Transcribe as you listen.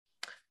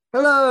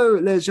Hello,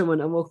 ladies and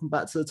gentlemen, and welcome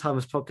back to the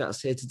Timers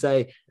Podcast here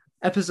today,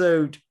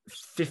 episode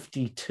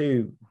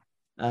 52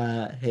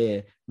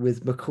 here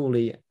with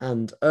Macaulay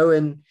and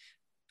Owen.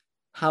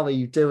 How are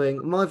you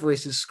doing? My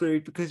voice is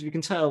screwed because you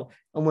can tell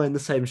I'm wearing the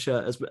same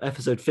shirt as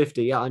episode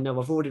 50. Yeah, I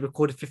know I've already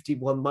recorded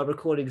 51. My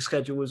recording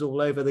schedule was all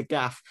over the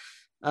gaff.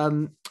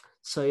 Um,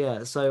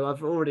 so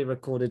I've already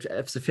recorded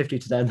episode 50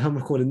 today, and I'm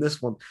recording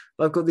this one.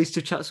 But I've got these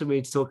two chats with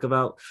me to talk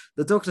about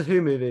the Doctor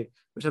Who movie,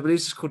 which I believe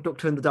is called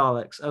Doctor and the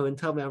Daleks. Owen,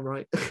 tell me I'm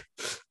right.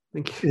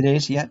 Thank you. It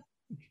is, yeah.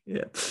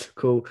 Yeah,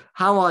 cool.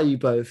 How are you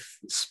both?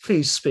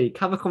 Please speak.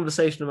 Have a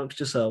conversation amongst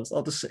yourselves.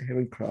 I'll just sit here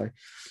and cry.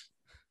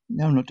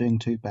 No, I'm not doing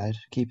too bad.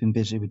 Keeping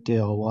busy with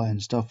DIY and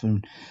stuff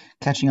and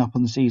catching up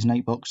on the season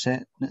 8 box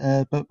set.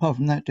 But apart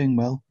from that, doing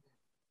well.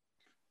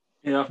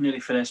 Yeah, I've nearly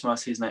finished my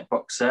season 8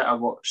 box set. I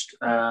watched.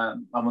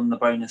 I'm on the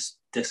bonus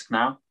disc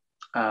now.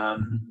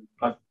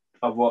 I've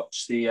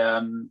watched the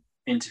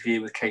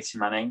interview with Katie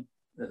Manning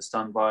that's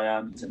done by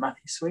is it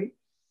Matthew Sweet?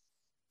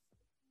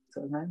 Is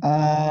that his name?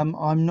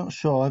 I'm not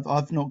sure.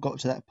 I've not got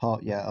to that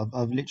part yet.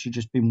 I've literally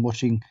just been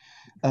watching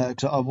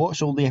because I've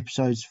watched all the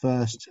episodes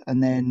first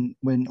and then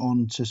went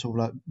on to sort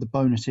of like the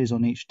bonuses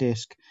on each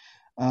disc.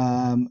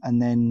 And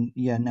then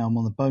now I'm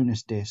on the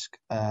bonus disc,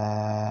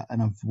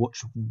 and I've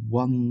watched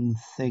one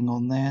thing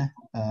on there.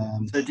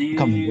 So do I can't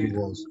remember what you? it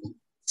was.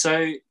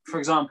 So, for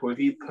example, if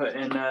you put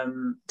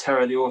in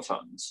Terror of the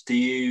Autons, do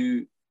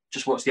you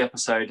just watch the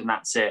episode and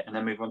that's it, and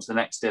then move on to the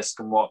next disc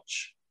and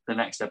watch the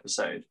next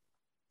episode?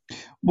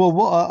 Well,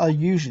 what I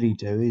usually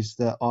do is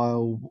that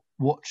I'll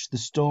watch the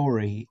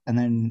story and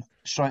then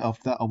straight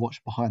after that I'll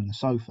watch Behind the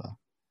Sofa.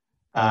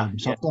 So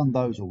Yeah. I've done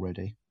those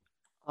already.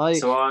 I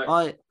So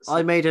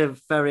I made a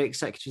very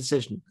executive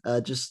decision.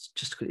 Just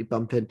to quickly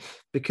bump in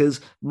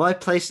because my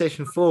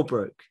PlayStation 4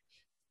 broke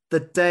the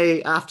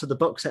day after the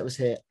box set was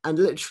here, and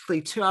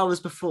literally 2 hours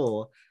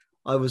before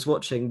I was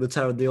watching the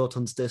Terror of the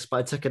Autons disc, but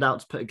I took it out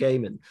to put a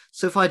game in.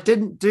 So if I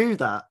didn't do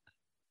that,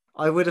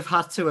 I would have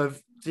had to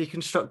have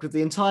deconstructed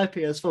the entire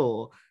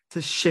PS4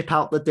 to ship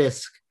out the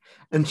disc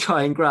and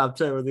try and grab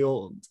Terror of the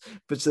Autons.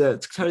 But Terror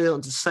of the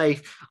Autons is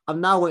safe. I'm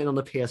now waiting on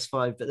the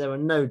PS5, but there are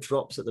no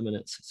drops at the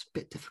minute, so it's a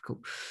bit difficult.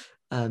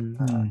 Yeah.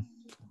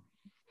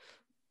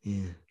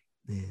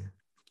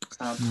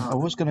 I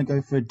was going to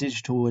go for a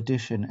digital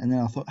edition, and then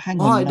I thought, hang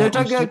Why? on, No, no, I'm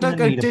don't still go, going don't to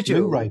go need a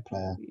digital. Blu-ray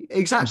player. I'm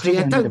Exactly. still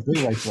Yeah, going to need a don't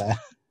Blu-ray player.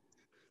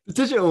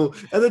 digital,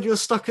 and then you're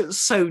stuck at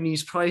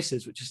Sony's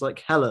prices, which is like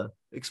hella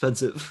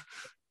expensive.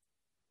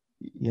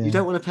 You Yeah.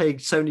 don't want to pay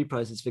Sony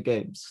prices for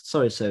games.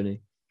 Sorry,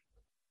 Sony.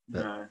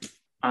 But No.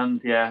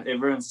 And yeah,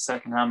 it ruins the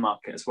second-hand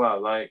market as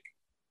well. Like,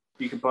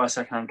 you could buy a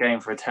second-hand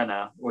game for a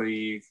tenner, or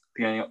the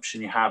only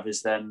option you have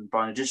is then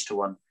buying a digital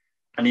one.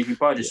 And if you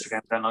buy a digital game,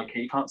 then like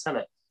you can't sell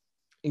it.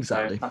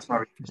 exactly. So that's my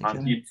reason.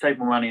 Exactly. You'd save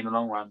more money in the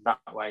long run that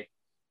way.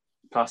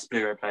 Plus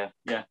Blu-ray player,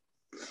 yeah.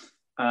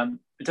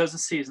 It does a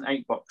season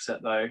 8 box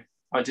set though.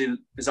 I do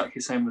exactly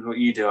the same with what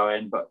you do,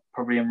 Owen, but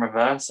probably in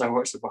reverse. I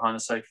watched the Behind the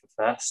Sofa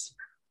first.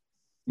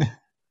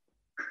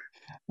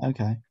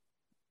 Okay.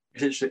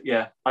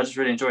 Yeah, I just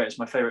really enjoy it. It's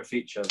my favorite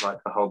feature of like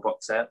the whole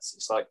box sets.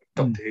 It's like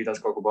Doctor Who does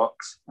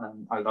Gogglebox,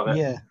 and I love it.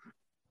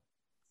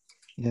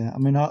 Yeah. I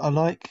mean, I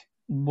like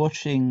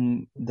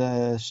watching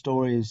the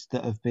stories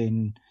that have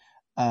been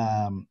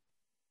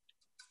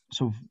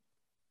sort of.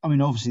 I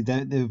mean, obviously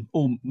they've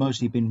all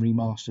mostly been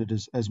remastered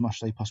as much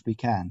as they possibly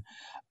can,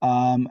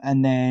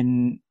 and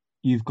then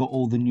you've got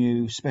all the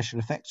new special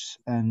effects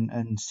and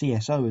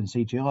CSO and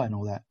CGI and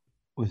all that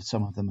with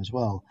some of them as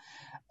well,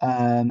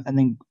 and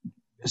then.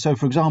 So,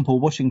 for example,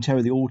 watching Terror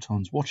of the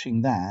Autons,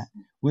 watching that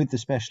with the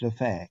special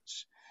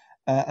effects,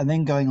 and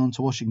then going on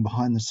to watching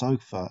Behind the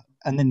Sofa,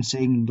 and then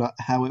seeing like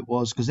how it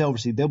was because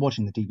they're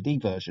watching the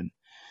DVD version,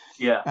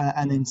 Yeah,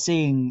 and then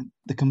seeing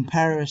the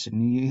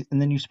comparison,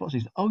 and then you spot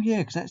things. Oh yeah,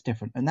 because that's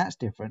different,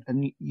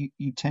 and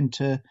you tend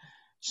to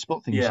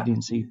spot things you yeah.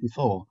 didn't see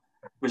before.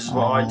 Which is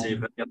what I do,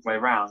 but the other way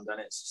around,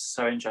 and it's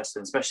so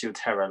interesting, especially with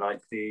Terror.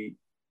 Like the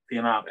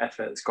amount of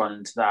effort that's gone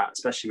into that,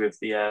 especially with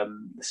the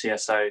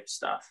CSO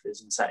stuff,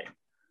 is insane.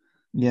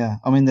 Yeah,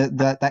 I mean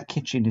that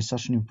kitchen is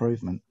such an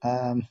improvement.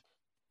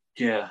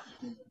 Yeah,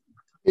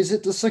 Is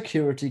it the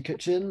security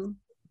kitchen?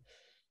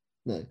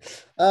 No.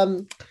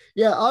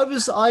 Yeah, I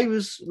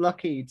was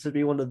lucky to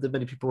be one of the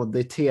many people on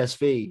the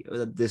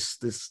TSV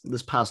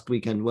this past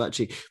weekend. Well,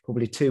 actually,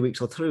 probably 2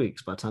 weeks or 3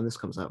 weeks by the time this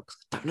comes out.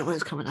 I don't know when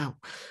it's coming out.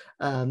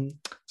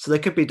 So there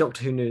could be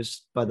Doctor Who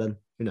news by then.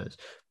 Who knows?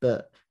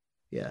 But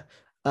yeah.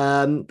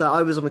 That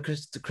I was on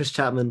with Chris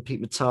Chapman,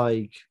 Pete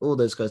Mattig, all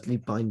those guys, Lee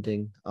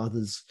Binding,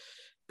 others,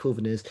 Paul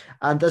Veneers,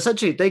 and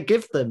essentially they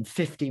give them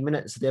 50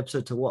 minutes of the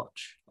episode to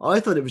watch. I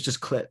thought it was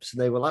just clips,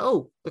 and they were like,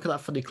 "Oh, look at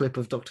that funny clip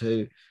of Doctor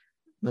Who."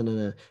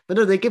 No. But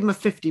no, they give them a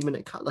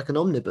 50-minute cut, like an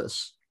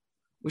omnibus,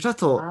 which I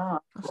thought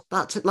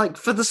that's it. Like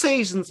for the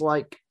seasons,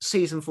 like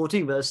season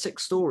 14, where there's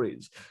 6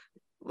 stories.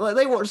 Like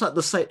they watch like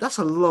the same. That's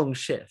a long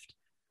shift.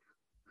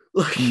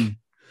 Like,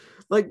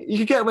 like you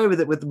could get away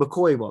with it with the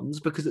McCoy ones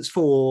because it's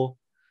four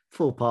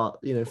part,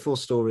 4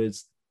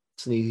 stories.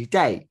 It's an easy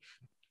day.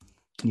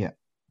 Yeah.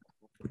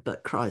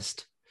 But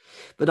Christ,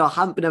 But no, I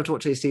haven't been able to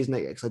watch any season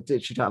 8 yet because I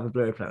literally don't have a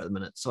Blu-ray player at the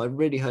minute. So I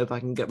really hope I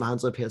can get my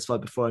hands on a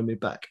PS5 before I move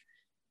back.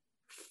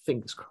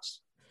 Fingers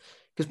crossed.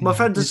 Because my Yeah,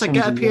 friend just it's said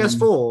some of get a the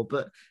PS4,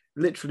 but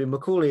literally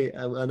Macaulay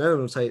and Owen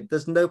will say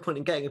there's no point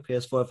in getting a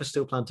PS4 if I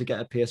still plan to get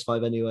a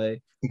PS5 anyway.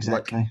 Like,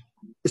 exactly.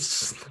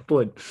 it's just the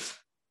point.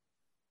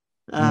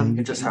 Yeah,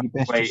 You just have you to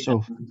best just wait.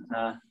 sort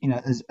of,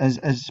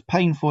 as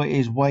painful it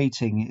is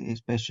waiting, it's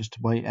best just to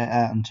wait it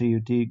out until you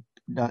do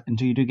get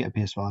a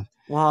PS5.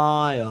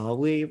 Why are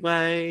we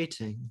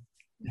waiting?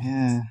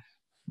 Yeah.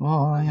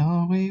 Why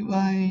are we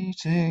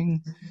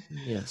waiting?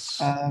 Yes.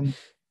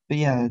 But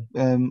yeah,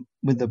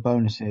 with the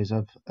bonuses,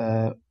 I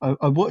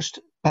watched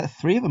about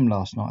three of them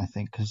last night, I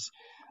think, because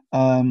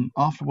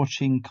after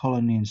watching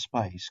Colony in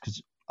Space,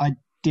 because I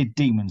did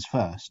Demons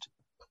first,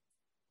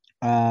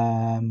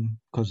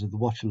 because of the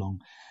watch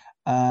along,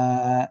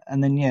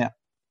 and then yeah,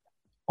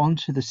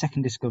 onto the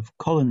second disc of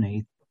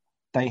Colony,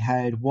 they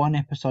had one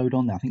episode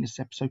on there. I think it's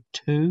episode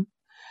 2,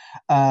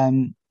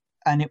 and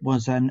it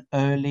was an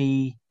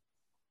early.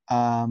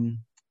 I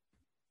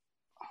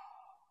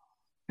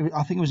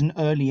think it was an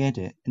early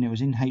edit, and it was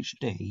in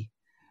HD.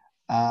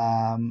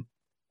 Um,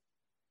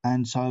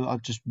 and so I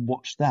just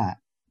watched that.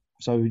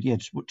 So yeah,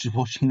 just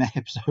watching that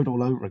episode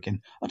all over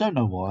again. I don't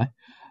know why,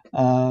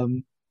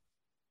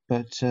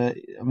 but I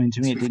mean, to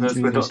me, It's it didn't because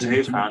we're really Doctor seem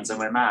Who fans and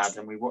we're mad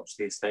and we watch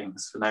these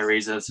things for no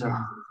reason at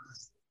all.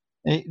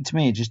 to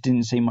me, it just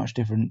didn't seem much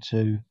different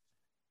to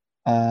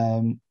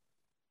um,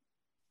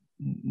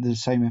 the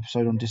same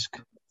episode on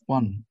disc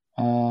 1.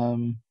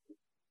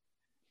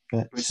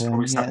 But Which is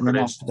probably yeah, and then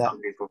sacrilege after to that,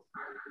 some people.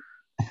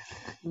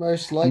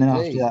 Most and then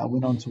after likely. that, I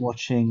went on to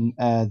watching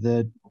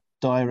the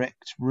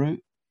direct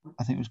route,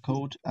 I think it was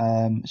called.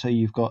 So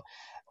you've got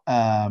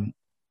Tim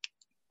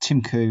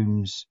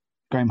Coombs,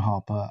 Graham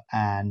Harper,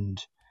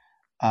 and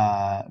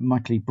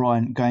Michael E.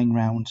 Bryant going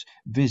around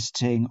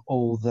visiting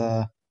all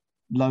the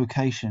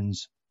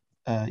locations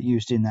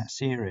used in that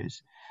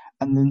series.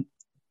 And then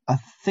I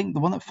think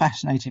the one that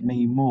fascinated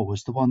me more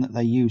was the one that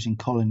they use in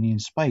Colony in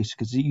Space,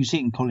 because you see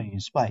it in Colony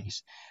in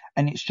Space,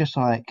 and it's just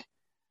like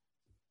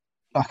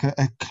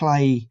a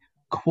clay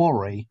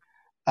quarry,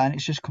 and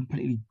it's just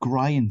completely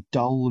grey and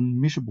dull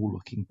and miserable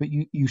looking. But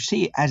you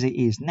see it as it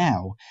is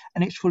now,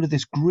 and it's full of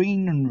this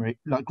greenery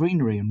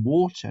and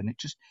water, and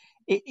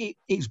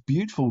it's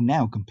beautiful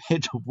now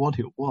compared to what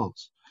it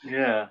was.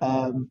 Yeah.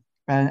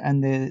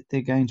 And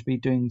they're going to be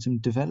doing some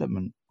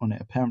development on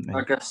it apparently.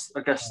 I guess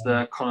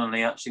the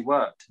colony actually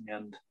worked in the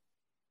end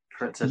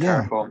for it to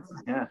Yeah. terraform.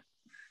 Yeah.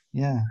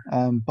 Yeah,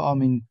 but I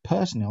mean,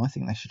 personally, I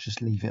think they should just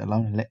leave it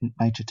alone and let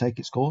nature take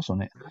its course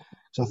on it.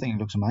 So I think it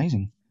looks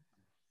amazing.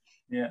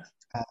 Yeah.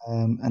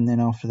 And then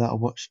after that, I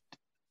watched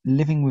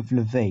Living with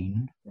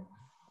Levine.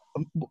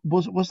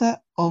 Was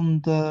that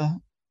on the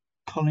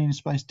Colony in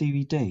Space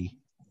DVD?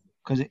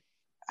 Because it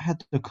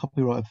had the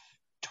copyright of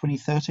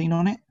 2013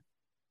 on it.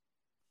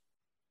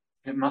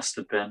 It must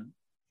have been.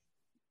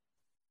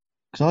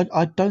 Because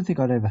I don't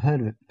think I'd ever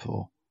heard of it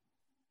before.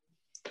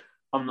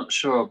 I'm not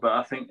sure, but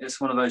I think it's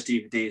one of those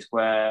DVDs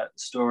where the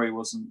story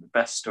wasn't the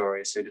best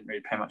story, so you didn't really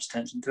pay much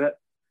attention to it.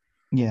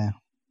 Yeah.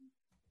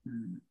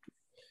 Mm.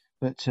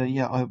 But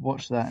yeah, I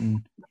watched that,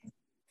 and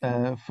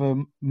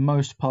for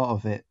most part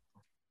of it,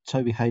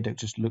 Toby Haydock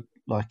just looked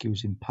like he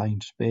was in pain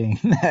just being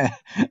there.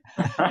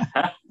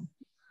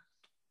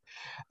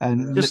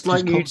 And Just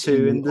looked like you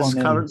two constantly in this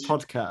on current edge.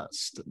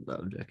 podcast. No,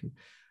 I'm joking.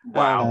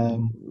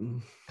 Wow.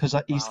 Because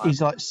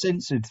he's like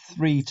censored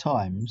 3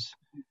 times.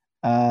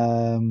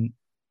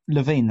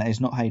 Levine, that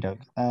is, not Haydock,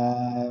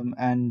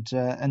 and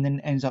then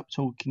ends up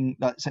talking,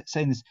 like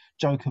saying this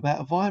joke about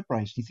a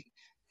vibrator. You think,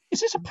 is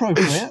this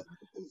appropriate?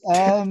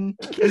 I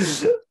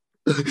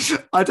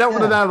don't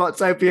want to Yeah. know about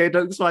Toby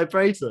Haydock's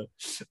vibrator.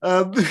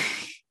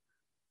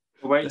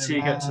 Wait till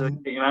you get to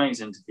Katie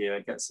Manning's interview.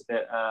 It gets a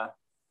bit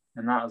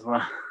in that as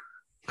well.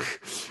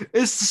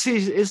 Is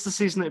the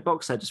season 8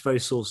 box set just very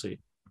saucy?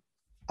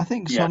 I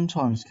think Yeah.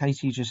 sometimes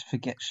Katie just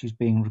forgets she's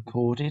being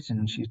recorded,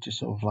 and she's just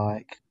sort of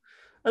like,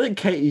 I think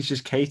Katie's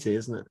just Katie,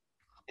 isn't it?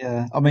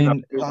 yeah. I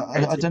mean, It was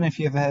I don't know if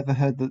you've ever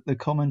heard the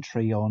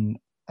commentary on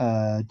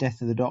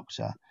Death of the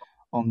Doctor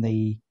on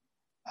the.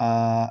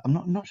 I'm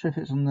not sure if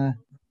it's on the.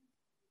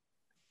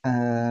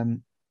 Where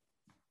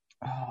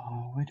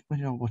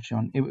did I watch it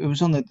on? It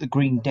was on the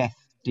Green Death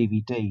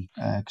DVD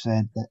because they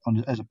had that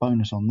as a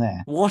bonus on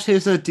there. What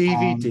is a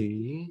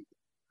DVD?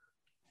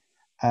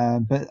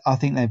 But I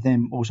think they've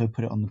then also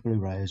put it on the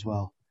Blu-ray as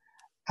well.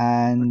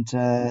 And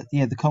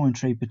yeah, the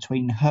commentary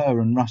between her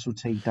and Russell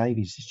T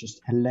Davies is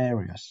just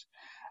hilarious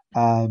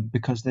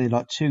because they're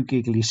like 2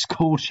 giggly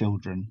school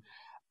children,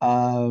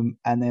 and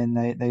then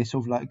they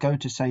sort of like go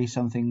to say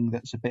something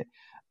that's a bit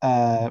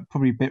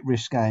probably a bit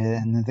risque,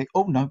 and then they,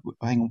 oh no,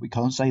 hang on, we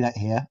can't say that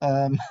here.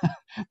 There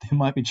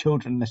might be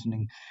children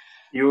listening.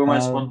 You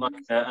almost want like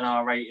an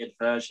R-rated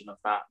version of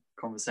that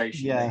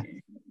conversation. Yeah.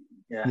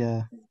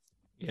 Yeah.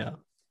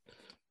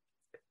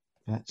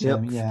 But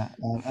Yep.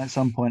 at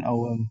some point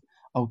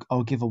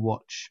I'll give a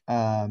watch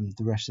the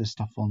rest of the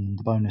stuff on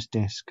the bonus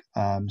disc.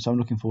 So I'm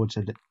looking forward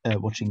to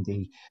watching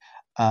the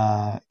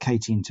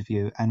Katie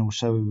interview, and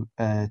also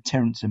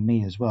Terence and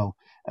me as well,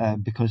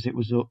 because it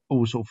was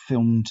all sort of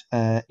filmed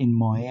in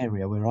my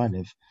area where I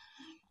live.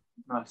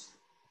 Nice.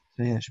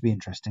 So yeah, it should be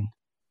interesting.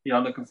 Yeah,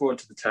 I'm looking forward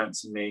to the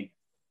Terence and me.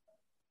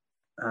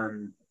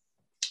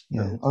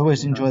 Yeah, I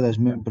always enjoy those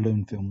moon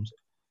balloon films.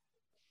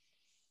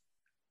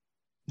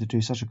 They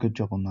do such a good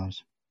job on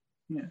those.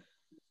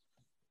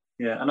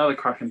 Yeah, another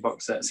cracking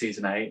box set,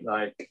 season 8.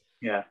 Like,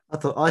 yeah, I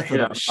thought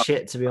it was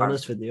shit, to be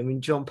honest with you. I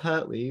mean, John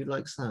Pertwee, who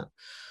likes that?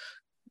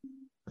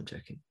 I'm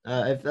joking.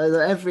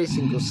 Every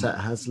single set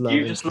has love.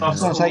 You just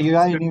lost. I was say you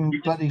ain't even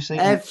bloody seen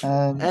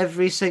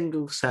every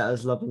single set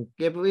has love and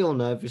but we all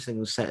know every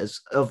single set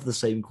is of the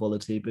same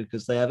quality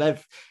because they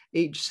have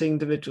each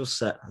individual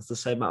set has the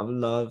same amount of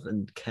love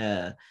and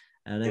care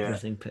and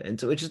everything put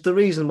into it, which is the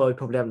reason why we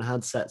probably haven't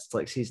had sets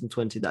like season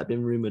 20 that have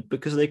been rumored,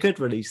 because they could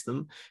release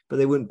them, but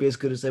they wouldn't be as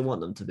good as they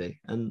want them to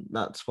be, and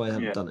that's why they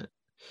haven't done it.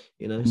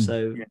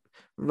 So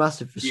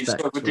massive respect. You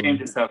sort of redeemed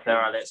yourself there,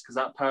 Alex, because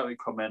that Pertwee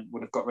comment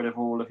would have got rid of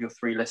all of your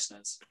 3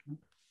 listeners.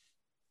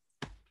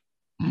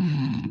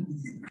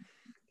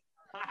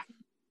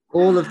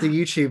 All of the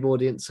YouTube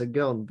audience are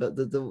gone, but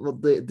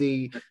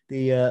the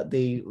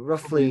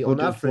roughly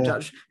on average,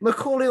 actually,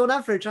 Macauly on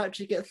average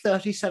actually get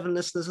 37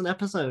 listeners an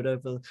episode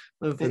over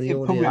the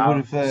audio. Probably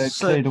would have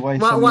cleared away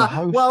some of the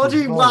hosts.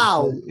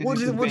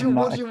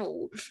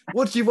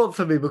 What do you want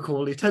from me,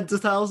 Macauly? Tens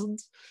of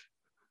thousands?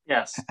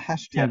 Yes.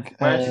 Hashtag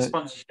where's your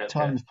sponsorship?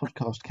 Time is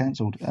podcast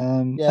cancelled.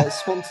 Yeah, it's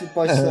sponsored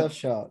by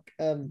Surfshark.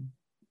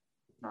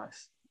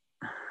 Nice.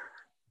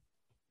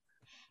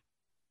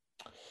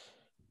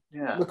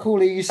 Yeah.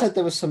 Macauly, you said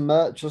there was some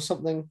merch or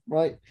something,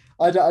 right?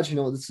 I don't actually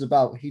know what this is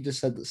about. He just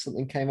said that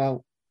something came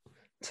out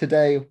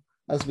today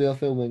as we are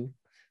filming.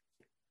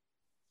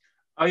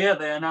 Oh yeah,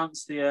 they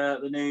announced the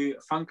new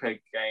Funko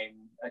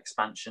game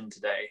expansion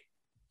today.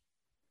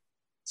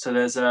 So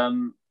there's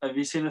have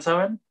you seen this,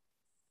 Owen?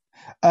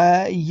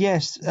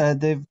 Yes,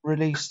 they've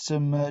released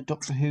some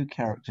Doctor Who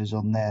characters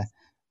on there.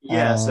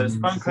 Yeah, so it's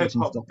Funko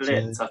Pop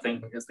Blitz, I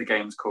think is the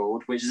game's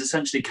called, which is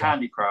essentially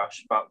Candy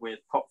Crush but with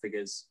pop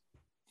figures.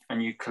 And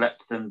you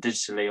collect them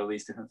digitally, all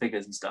these different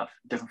figures and stuff,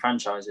 different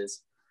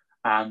franchises.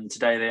 And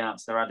today they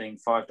announced they're adding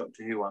 5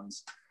 Doctor Who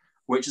ones,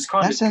 which is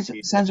kind of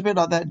sounds a bit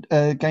like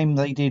that game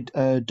they did,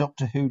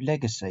 Doctor Who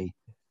Legacy.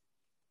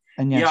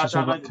 And you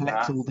sort of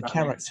collect all the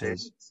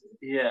characters.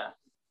 Yeah.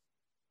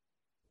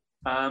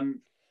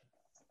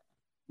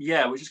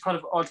 Which is kind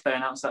of odd they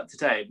announced that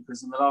today,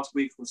 because in the last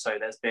week or so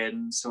there's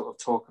been sort of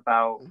talk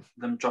about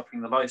them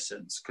dropping the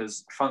license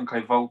because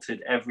Funko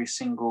vaulted every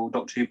single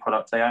Doctor Who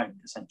product they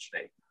owned,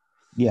 essentially.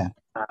 Yeah.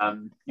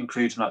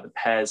 Including like the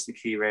pairs, the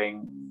key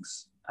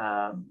rings,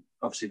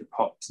 obviously the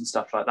pops and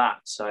stuff like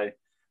that. So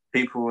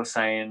people were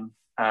saying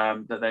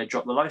that they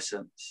dropped the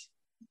license,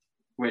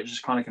 which is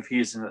kind of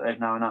confusing that they've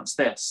now announced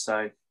this.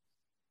 So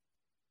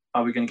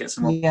are we going to get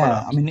some more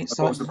products? I mean, it's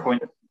what was the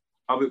point?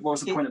 What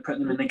was the point of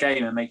putting them in the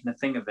game and making a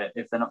thing of it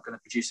if they're not going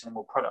to produce any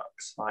more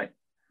products?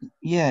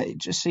 It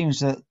just seems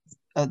that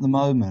at the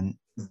moment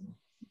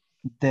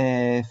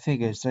their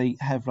figures, they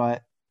have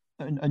like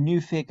a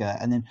new figure,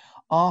 and then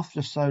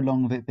after so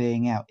long of it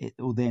being out, it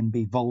will then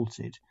be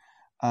vaulted,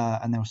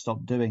 and they'll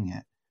stop doing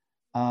it.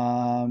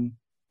 And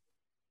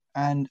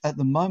at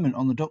the moment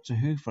on the Doctor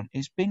Who front,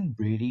 it's been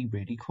really,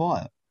 really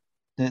quiet.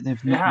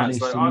 They've not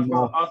released any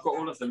more. I've got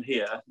all of them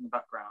here in the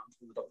background,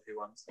 all the Doctor Who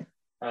ones.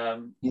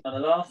 And the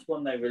last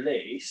one they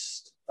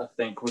released, I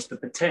think, was the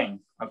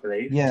Pating, I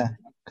believe. Yeah,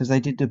 because they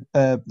did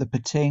the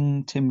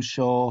Pating, Tim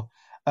Shaw,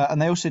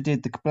 and they also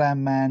did the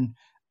Kablam Man,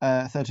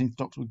 13th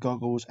Doctor with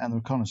goggles, and the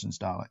Reconnaissance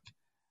Dalek.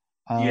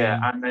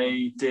 And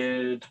they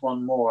did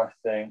one more, I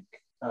think.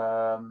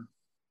 What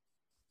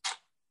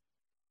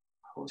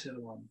was the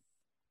other one?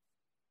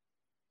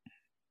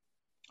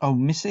 Oh,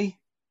 Missy?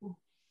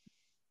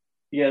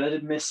 Yeah, they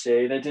did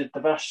Missy. They did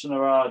the Bastion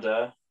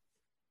Arada.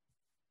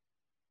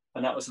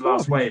 And that was the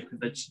last wave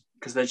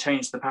because they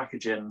changed the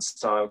packaging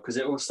style, because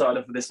it all started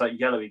off with this like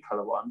yellowy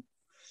colour one.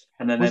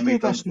 And then was the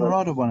Bastion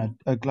Arada one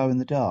a glow in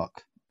the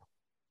dark?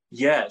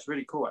 Yeah, it's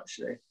really cool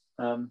actually.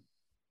 And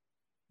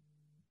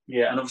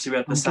obviously we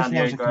had the San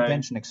Diego. That was a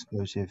convention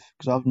exclusive,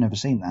 because I've never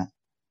seen that.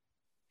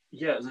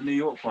 Yeah, it was a New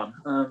York one.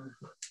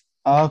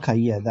 Okay,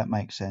 yeah, that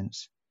makes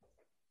sense.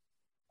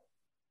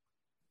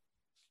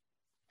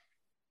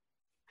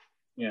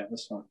 Yeah,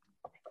 this one.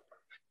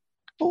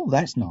 Oh,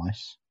 that's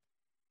nice.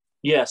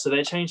 Yeah, so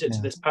they changed it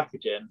to this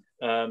packaging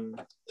from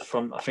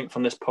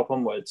this pop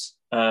onwards.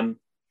 Because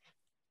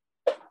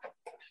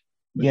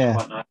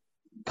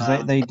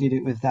they did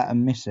it with that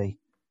and Missy.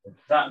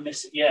 That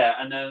Missy, yeah,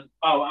 and then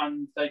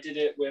and they did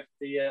it with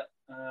the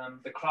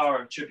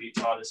Clara tribute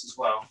TARDIS as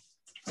well.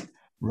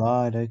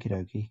 Right, okie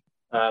dokie.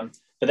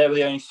 But they were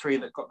the only 3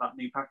 that got that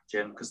new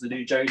packaging, because the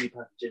new Jodie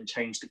packaging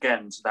changed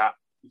again to that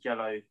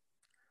yellow.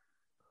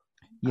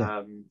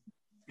 Yeah.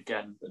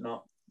 Again, but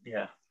not.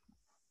 Yeah.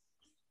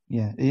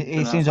 Yeah,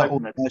 it seems like all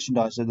the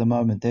merchandise at the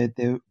moment,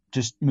 they're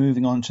just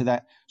moving on to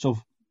that sort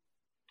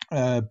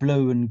of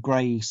blue and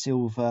grey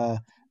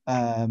silver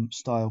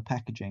style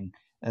packaging,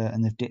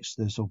 and they've ditched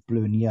the sort of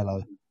blue and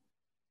yellow.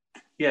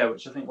 Yeah,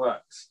 which I think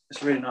works.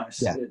 It's really nice.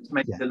 Yeah. It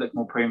makes it look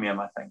more premium,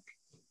 I think.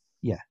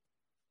 Yeah.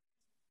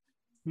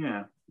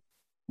 Yeah.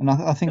 And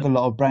I think a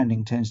lot of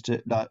branding tends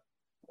to, like,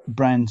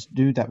 brands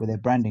do that with their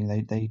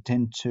branding. They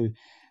tend to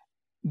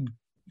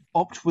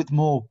opt with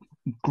more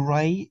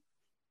grey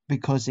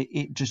because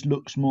it just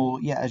looks more,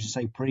 as you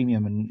say,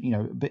 premium and,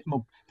 a bit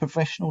more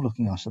professional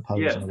looking, I suppose,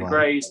 Yeah, in a the way.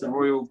 greys, the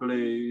royal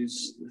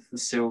blues, the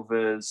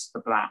silvers, the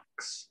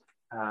blacks.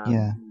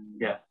 Yeah.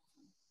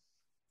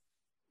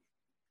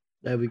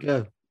 There we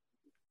go.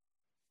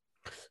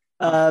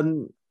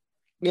 So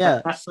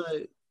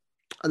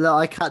no,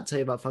 I can't tell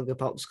you about Funko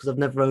Pops because I've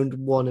never owned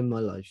one in my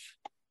life.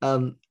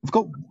 I've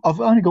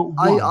only got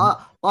one.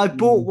 I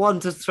bought one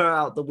to throw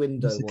out the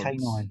window It's a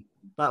once. K9.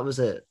 That was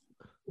it.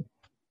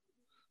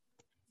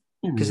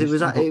 Because Ooh, it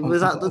was at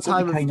the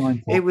time of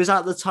K9 it was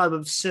at the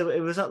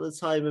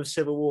time of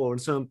Civil War,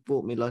 and someone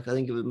bought me, like, I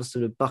think it must have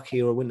been a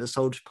Bucky or a Winter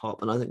Soldier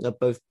pop, and I think they're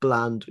both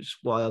bland, which is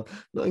why I'm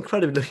not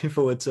incredibly looking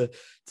forward to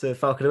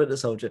Falcon and Winter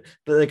Soldier.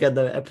 But again,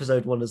 though,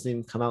 episode 1 hasn't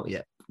even come out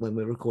yet when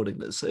we're recording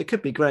this, so it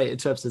could be great in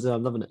 2 episodes, and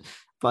I'm loving it.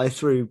 But I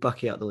threw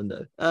Bucky out the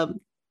window.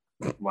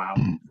 Wow.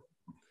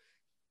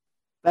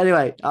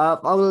 Anyway,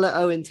 I'll let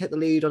Owen take the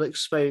lead on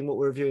explaining what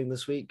we're reviewing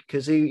this week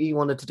because he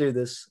wanted to do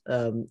this.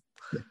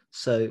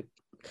 So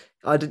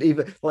I didn't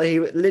even, like, he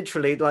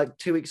literally, like,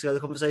 2 weeks ago, the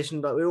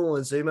conversation, like, we were all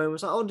on Zoom, and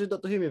was like, "Oh, did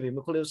Doctor Who movie?"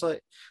 Macauly was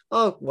like,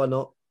 "Oh, why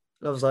not?"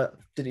 And I was like,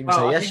 didn't even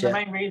say yes yet.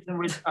 I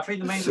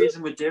think the main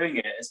reason we're doing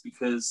it is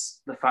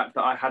because the fact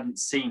that I hadn't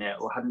seen it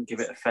or hadn't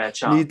given it a fair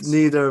chance.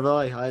 Neither have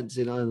I. I hadn't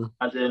seen it either.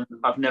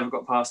 I've never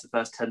got past the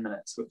first 10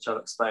 minutes, which I'll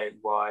explain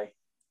why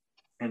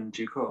in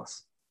due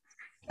course.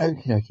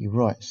 Okay,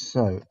 right.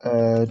 So,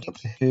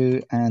 Doctor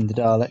Who and the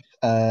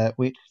Daleks,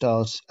 which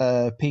stars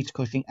Peter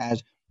Cushing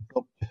as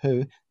Doctor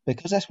Who,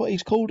 because that's what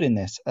he's called in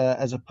this,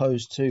 as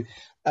opposed to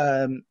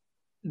the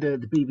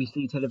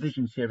BBC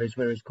television series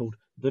where he's called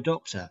the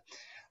Doctor.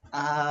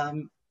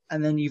 And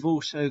then you've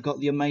also got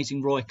the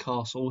amazing Roy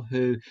Castle,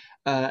 who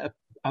I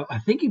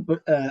think he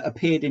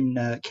appeared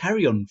in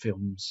Carry On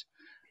films.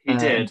 He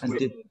did.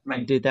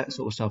 And did that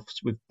sort of stuff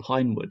with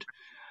Pinewood.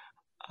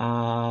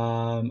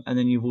 And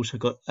then you've also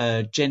got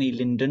Jenny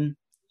Linden,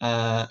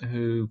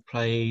 who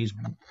plays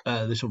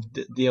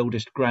the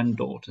eldest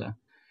granddaughter,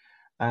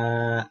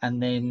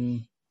 and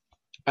then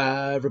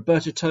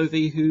Roberta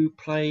Tovey, who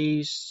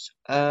plays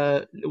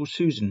little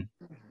Susan.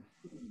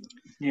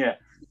 Yeah.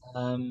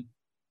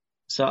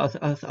 So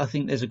I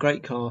think there's a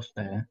great cast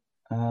there.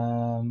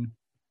 So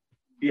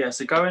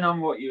going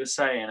on what you were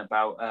saying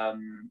about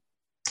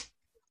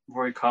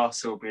Roy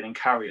Castle being in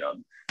Carry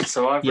On,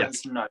 so I've written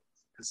some notes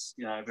because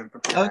I've been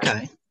prepared.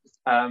 Okay.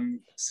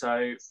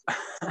 So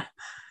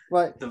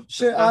right.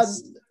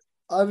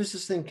 I was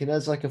just thinking,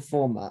 as like a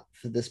format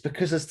for this,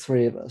 because there's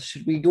 3 of us,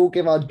 should we all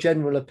give our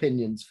general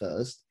opinions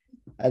first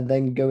and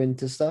then go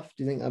into stuff?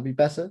 Do you think that'd be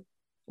better,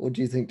 or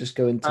do you think just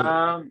go into?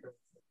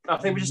 I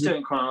think we just do it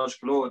in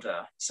chronological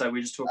order. So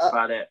we just talk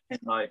about it in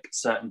like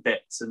certain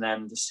bits, and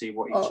then just see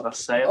what each of us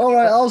say. All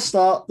right, I'll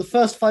start. The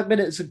first 5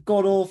 minutes are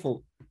god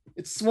awful.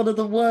 It's one of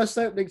the worst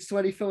openings to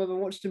any film I've ever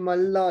watched in my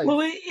life.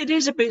 Well, it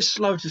is a bit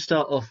slow to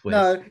start off with.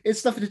 No,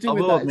 it's nothing to do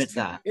with that. I will admit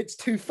that. It's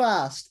too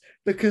fast.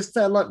 Because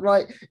they're like,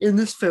 right, in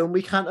this film,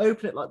 we can't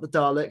open it like the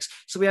Daleks,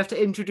 so we have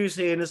to introduce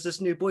Ian as this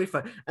new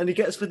boyfriend, and he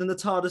gets within the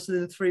TARDIS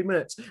within 3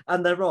 minutes,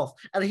 and they're off.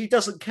 And he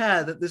doesn't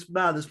care that this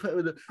man has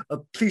put a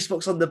police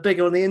box on the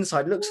bigger on the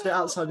inside, looks at it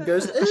outside and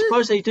goes, I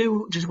suppose they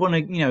do just want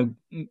to,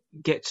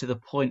 get to the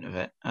point of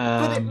it.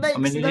 But it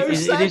makes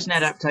sense. It is an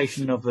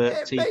adaptation of a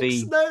TV. It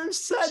makes no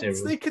sense.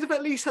 Series. They could have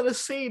at least had a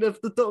scene of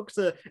the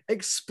Doctor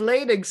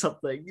explaining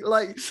something.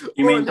 Like,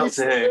 you mean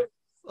Doctor Who?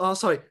 Oh,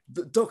 sorry,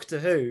 Doctor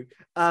Who,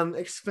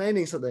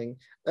 explaining something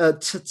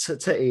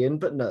to Ian,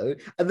 but no.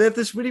 And they have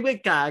this really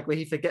weird gag where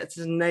he forgets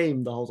his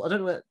name the whole. I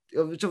don't know,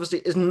 which obviously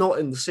is not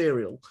in the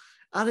serial,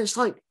 and it's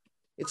like,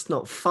 it's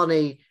not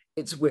funny.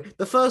 It's weird.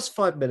 The first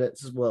 5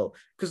 minutes as well,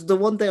 because the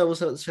one thing I will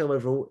say about this film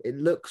overall, it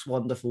looks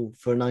wonderful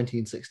for a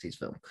 1960s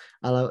film,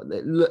 and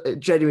it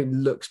genuinely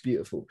looks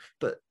beautiful.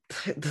 But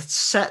the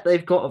set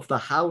they've got of the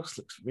house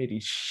looks really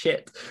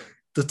shit.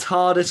 The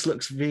TARDIS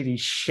looks really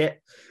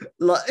shit.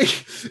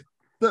 Like.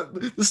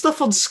 The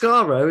stuff on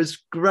Skaro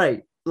is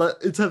great, like,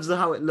 in terms of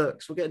how it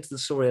looks. We'll get into the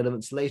story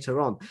elements later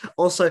on.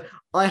 Also,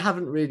 I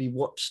haven't really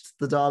watched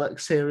the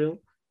Dalek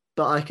serial,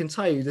 but I can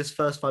tell you this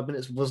first 5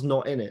 minutes was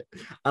not in it.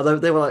 Although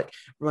they were like,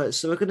 right,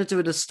 so we're going to do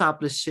an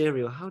established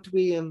serial. How do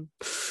we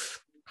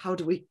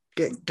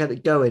get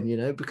it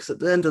going? Because at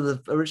the end of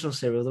the original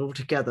serial, they're all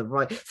together,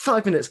 right?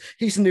 5 minutes,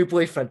 he's a new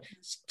boyfriend.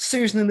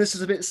 Susan and this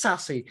is a bit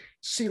sassy.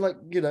 She,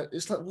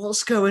 it's like,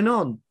 what's going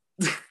on?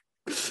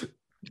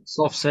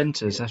 Soft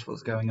centres, that's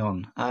what's going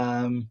on.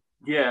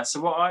 So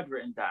what I'd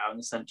written down,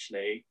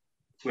 essentially,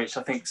 which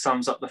I think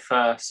sums up the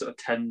first sort of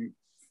 10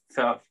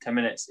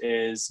 minutes,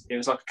 is it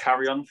was like a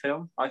Carry-On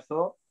film, I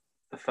thought.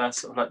 The first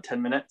sort of like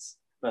 10 minutes,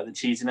 like the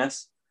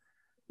cheesiness.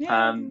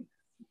 Yeah.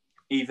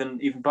 Even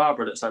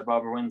Barbara looks like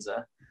Barbara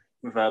Windsor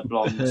with her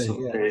blonde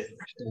sort of beard.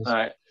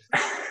 Right.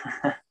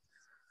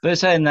 But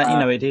saying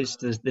that, it is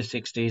the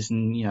 60s,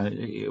 and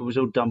it was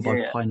all done by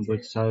Yeah.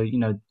 Pinewood, so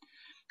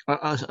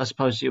I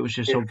suppose it was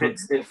just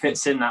it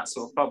fits in that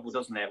sort of bubble,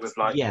 doesn't it? With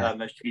like yeah.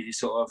 most cheesy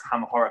sort of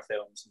Hammer horror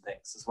films and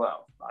things as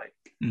well. Like,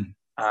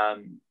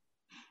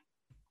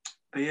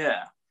 but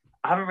yeah,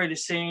 I haven't really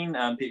seen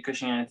Peter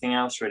Cushing anything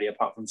else really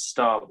apart from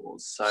Star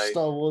Wars. So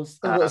Star Wars.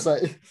 I was about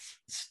to say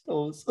Star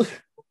Wars.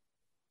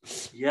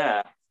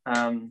 Yeah,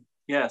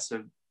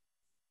 So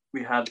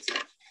we had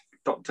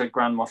Dr.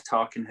 Grand Moff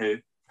Tarkin who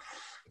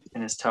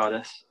in his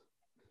TARDIS.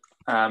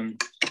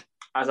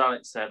 As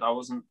Alex said, I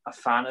wasn't a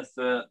fan of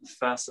the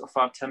first sort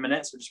of 5-10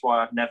 minutes, which is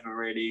why I've never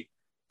really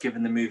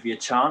given the movie a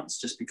chance,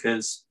 just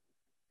because,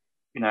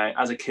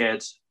 as a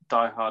kid,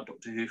 diehard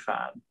Doctor Who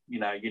fan, you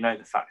know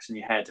the facts in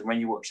your head. And when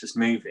you watch this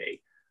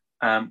movie,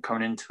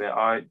 coming into it,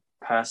 I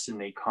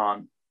personally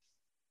can't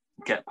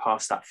get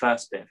past that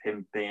first bit of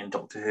him being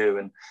Doctor Who.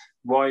 And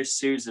why is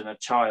Susan a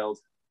child,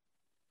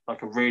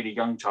 like a really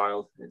young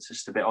child? It's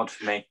just a bit odd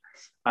for me.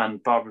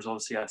 And Barbara's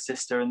obviously her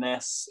sister in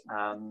this.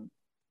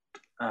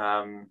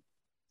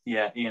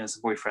 Ian as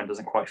a boyfriend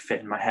doesn't quite fit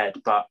in my head,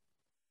 but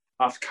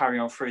after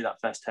carrying on through that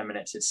first 10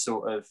 minutes,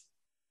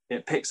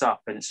 it picks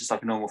up and it's just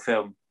like a normal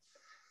film.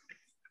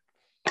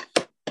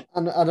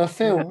 And a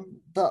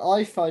film that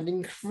I find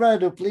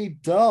incredibly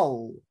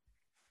dull.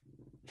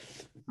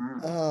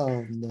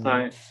 Oh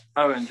no. So,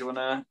 Owen, do you want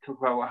to talk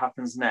about what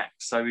happens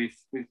next? So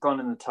we've gone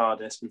in the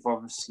TARDIS. We've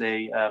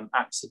obviously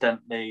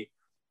accidentally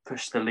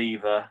pushed the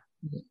lever.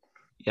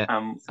 Yeah.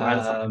 Where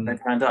the fuck did they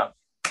end up?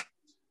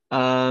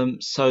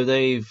 So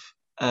they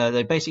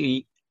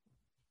basically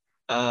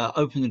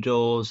open the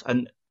doors,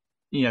 and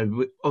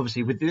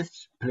obviously with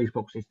this police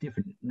box it's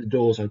different. The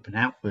doors open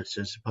outwards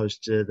as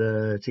opposed to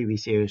the TV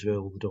series where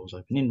all the doors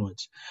open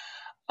inwards.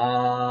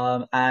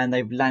 And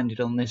they've landed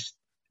on this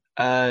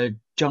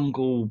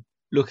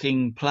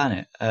jungle-looking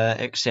planet,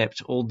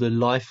 except all the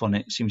life on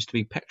it seems to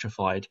be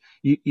petrified.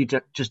 You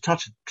just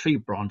touch a tree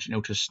branch and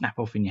it'll just snap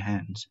off in your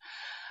hands.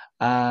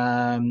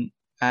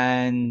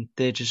 And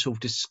they're just sort of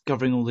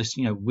discovering all this,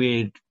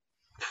 weird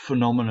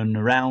phenomenon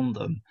around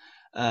them.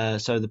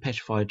 So the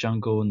petrified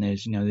jungle, and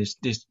there's,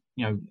 this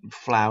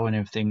flower and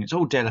everything. It's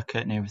all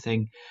delicate and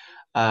everything.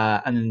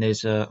 And then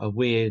there's a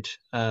weird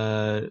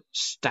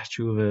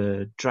statue of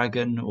a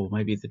dragon, or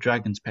maybe the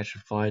dragon's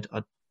petrified.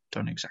 I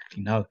don't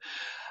exactly know.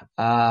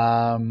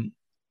 And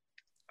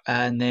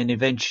then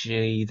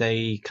eventually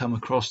they come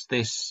across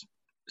this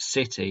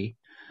city,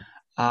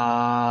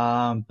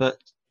 but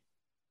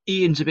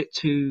Ian's a bit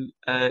too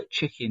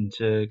chicken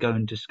to go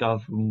and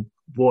discover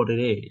what it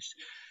is.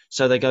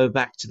 So they go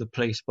back to the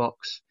police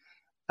box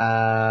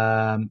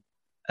and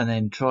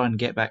then try and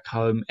get back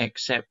home,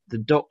 except the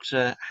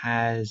Doctor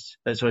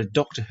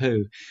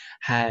Who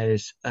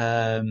has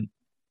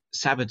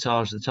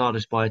sabotaged the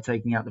TARDIS by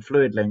taking out the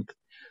fluid link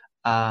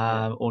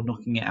or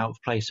knocking it out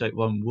of place so it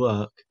won't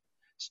work,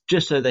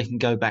 just so they can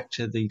go back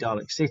to the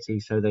Dalek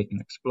city so they can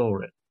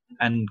explore it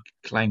and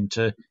claim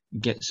to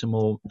get some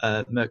more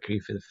mercury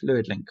for the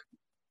fluid link.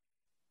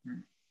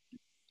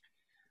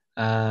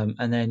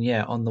 And then,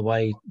 on the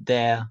way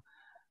there,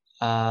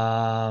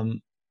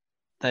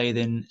 they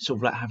then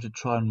sort of have to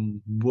try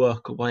and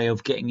work a way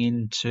of getting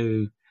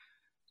into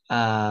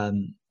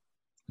the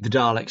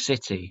Dalek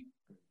city.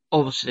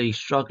 Obviously,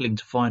 struggling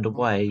to find a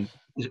way.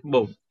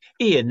 Well,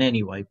 Ian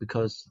anyway,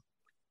 because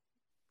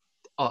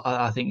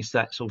I think it's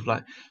that sort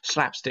of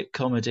slapstick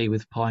comedy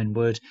with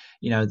Pinewood.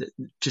 That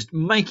just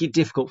make it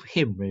difficult for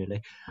him,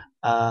 really.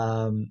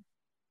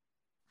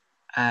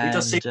 He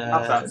does seem to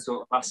have that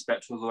sort of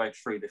aspect all the way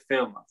through the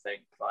film, I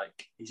think.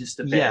 Like, he's just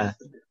a bit...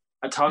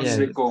 At times he's a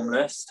bit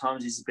gormless, at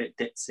times he's a bit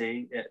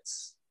ditzy.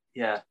 It's...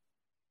 Yeah.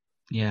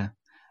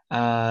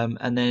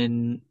 And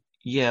then,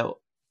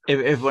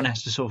 everyone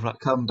has to sort of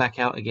come back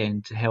out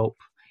again to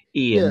help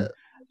Ian.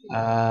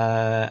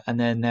 And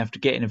then they have to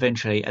get in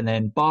eventually. And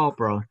then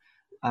Barbara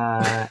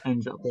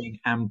ends up being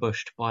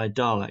ambushed by a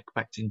Dalek,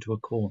 backed into a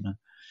corner.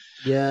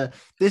 Yeah,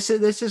 this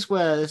is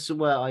where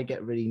I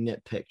get really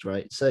nitpicked,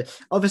 right? So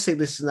obviously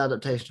this is an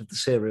adaptation of the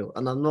serial,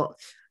 and I'm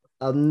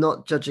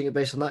not judging it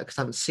based on that because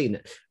I haven't seen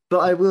it. But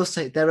I will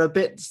say there are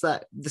bits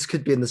that this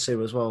could be in the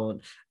serial as well,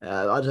 and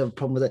I don't have a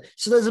problem with it.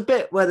 So there's a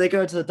bit where they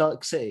go into the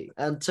Dark City,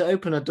 and to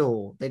open a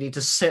door, they need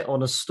to sit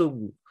on a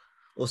stool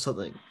or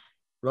something,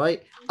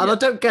 right? And I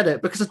don't get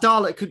it because a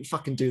Dalek couldn't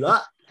fucking do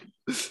that.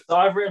 So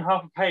I've written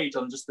half a page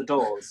on just the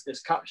doors.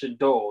 It's captured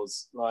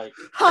doors. Like,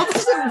 how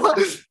does it work?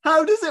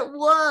 How does it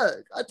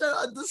work? I don't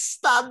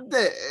understand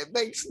it. It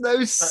makes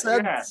no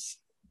sense.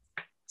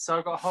 Yeah. So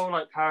I've got a whole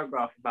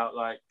paragraph about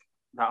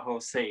that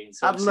whole scene.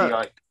 So obviously,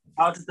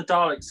 how did the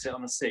Daleks sit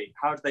on the seat?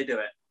 How did they do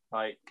it?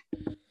 I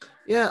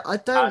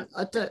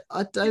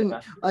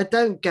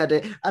don't get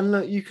it. And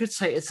look, you could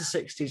say it's the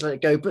 60s, let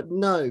it go, but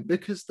no,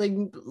 because they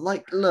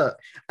look,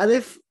 and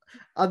if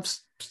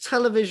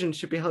television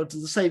should be held to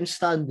the same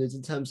standards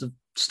in terms of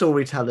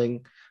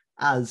storytelling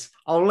as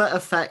I'll let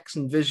effects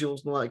and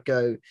visuals and all that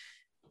go,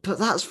 but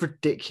that's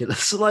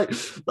ridiculous. It's like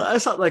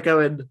they're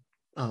going,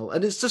 oh,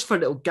 and it's just for a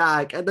little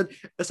gag, and then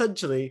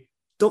essentially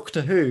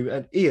Doctor Who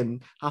and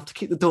Ian have to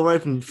keep the door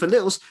open for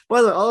Littles.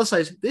 By the way, I'll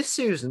say this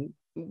Susan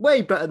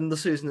way better than the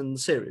Susan in the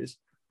series.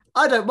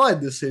 I don't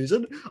mind this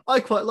Susan. I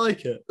quite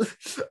like it.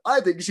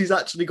 I think she's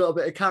actually got a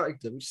bit of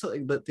character, which is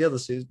something that the other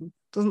Susan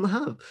doesn't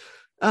have.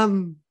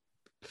 And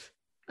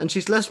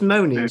she's less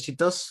moany. She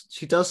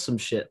does some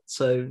shit.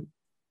 So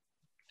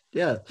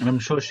yeah, and I'm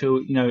sure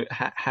she'll,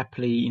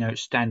 happily,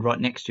 stand right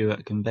next to you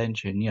at a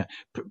convention.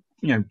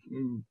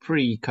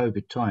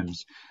 Pre-COVID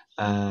times,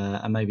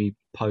 and maybe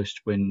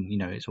post when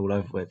it's all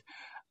over with.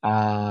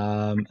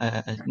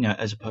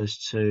 As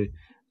opposed to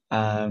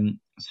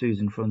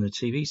Susan from the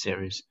TV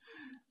series,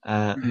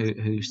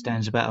 who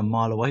stands about a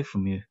mile away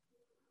from you.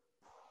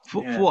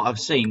 For what I've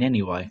seen,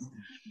 anyway.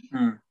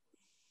 Mm.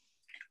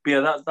 But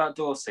yeah, that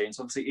door scene.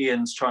 So obviously,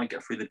 Ian's trying to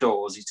get through the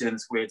doors. He's doing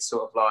this weird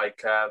sort of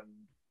like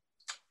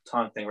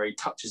time thing where he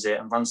touches it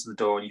and runs to the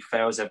door, and he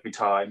fails every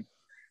time.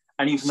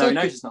 And even though he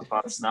knows it's not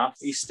fast enough,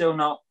 he's still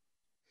not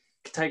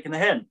taking the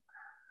hint.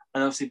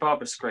 And obviously,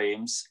 Barbara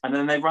screams, and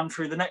then they run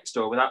through the next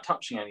door without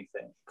touching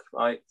anything.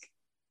 Like,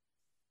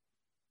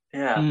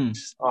 it's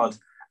just odd.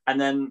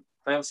 And then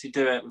they obviously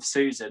do it with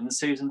Susan, and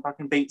Susan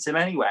fucking beats him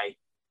anyway.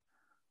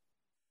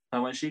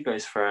 And when she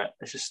goes for it,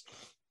 it's just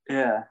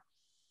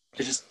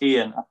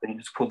Ian, I think,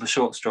 just pulled the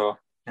short straw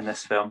in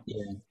this film.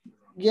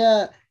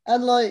 Yeah,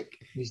 and like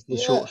he's the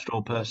short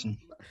straw person.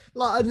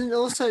 Like, and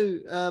also,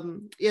 so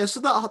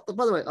that,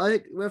 by the way, I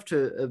think we have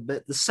to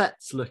admit the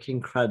sets look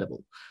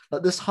incredible.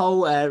 Like, this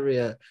whole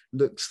area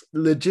looks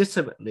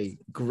legitimately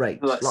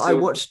great. Like, I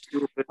watched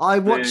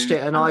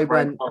it and I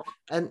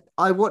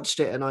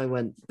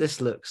went,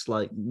 this looks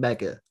like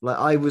mega. Like,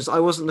 I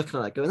wasn't looking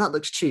at that going, that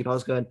looks cheap. I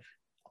was going,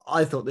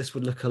 I thought this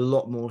would look a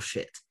lot more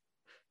shit.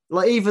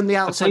 Like, even the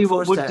outside. I'll tell you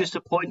what would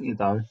disappoint you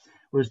though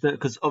was that,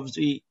 because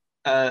obviously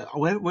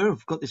where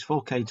I've got this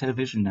 4K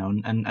television now,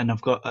 and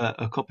I've got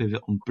a copy of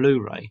it on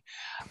Blu-ray.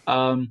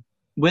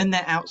 When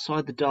they're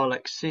outside the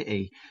Dalek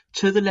city,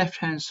 to the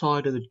left-hand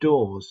side of the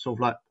doors, sort of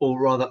like, or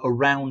rather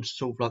around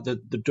sort of like the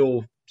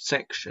door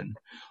section,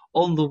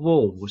 on the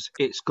walls,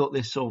 it's got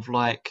this sort of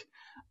like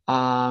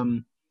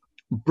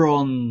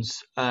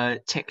bronze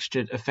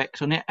textured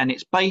effect on it, and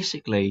it's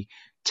basically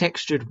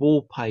textured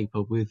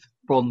wallpaper with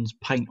bronze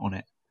paint on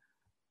it.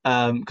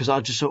 Because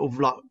I just sort of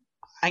like,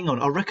 hang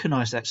on, I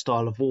recognise that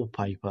style of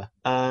wallpaper.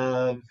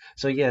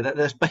 So yeah,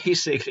 that's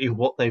basically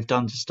what they've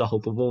done to style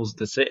the walls of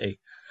the city.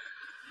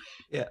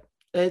 Yeah,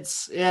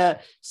 it's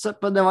So,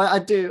 but no, I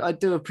do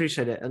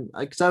appreciate it, and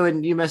because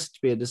Owen, you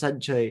messaged me, and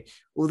essentially,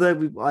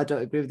 although I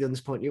don't agree with you on this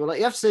point, you were like,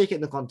 you have to take it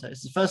in the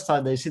context. It's the first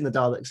time they've seen the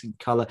Daleks in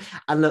colour,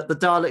 and look, the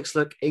Daleks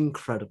look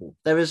incredible.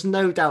 There is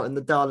no doubt, in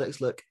the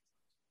Daleks look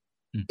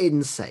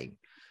insane.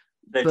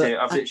 They do.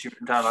 I've literally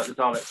written down, like, the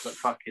Daleks look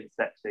fucking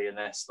sexy in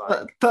this.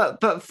 Like,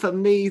 but for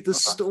me, the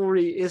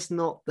story is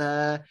not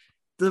there.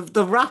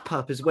 The wrap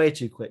up is way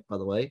too quick. By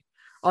the way,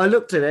 I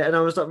looked at it and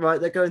I was like, right,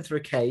 they're going through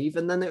a cave,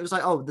 and then it was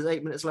like, oh, there's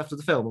 8 minutes left of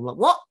the film. I'm like,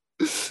 what?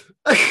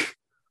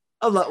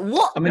 I'm like,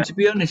 what? I mean, to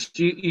be honest,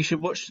 you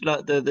should watch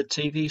like the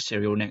TV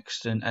serial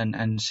next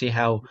and see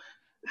how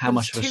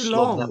much of a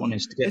slog that one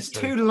is to get It's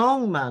through. too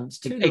long, man. It's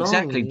too long.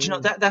 Exactly. Do you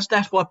know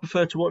that's why I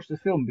prefer to watch the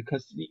film,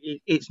 because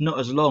it's not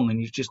as long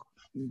and you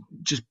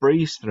just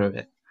breeze through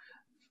it.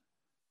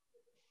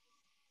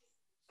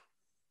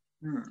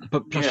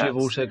 But plus, you've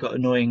also got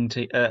annoying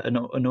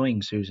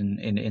Susan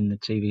in the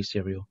TV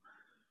serial.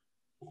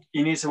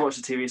 You need to watch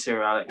the TV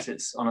serial, Alex.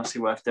 It's honestly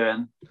worth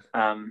doing.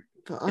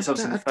 It's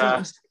obviously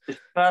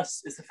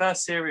it's the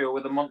first serial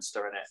with a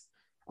monster in it.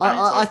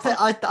 I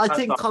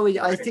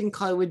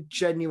think I would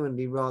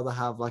genuinely rather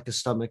have like a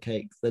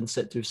stomachache than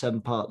sit through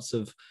 7 parts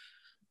of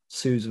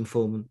Susan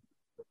Foreman.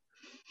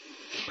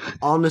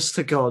 Honest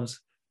to God.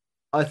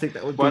 I think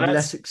that would be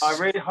less. I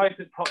really hope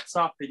it pops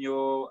up in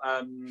your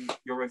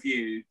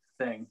review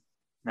thing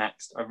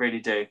next. I really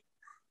do.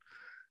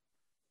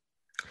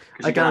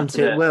 I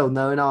guarantee it will,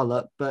 knowing our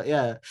luck. But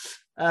yeah,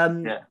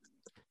 But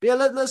yeah,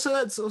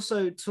 let's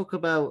also talk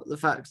about the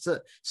fact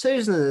that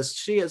Susan in this,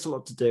 she gets a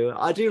lot to do.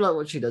 I do like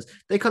what she does.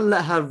 They kind of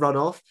let her run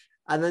off,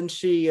 and then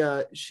she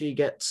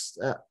gets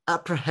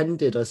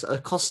apprehended,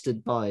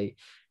 accosted by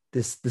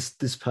this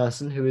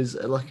person who is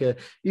like a.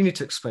 You need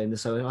to explain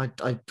this. So I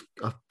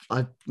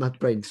my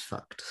brain's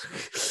fucked.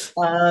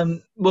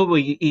 Well,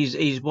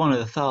 he's one of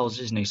the Thals,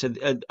 isn't he? So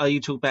are you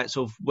talking about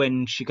sort of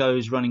when she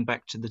goes running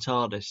back to the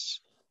TARDIS?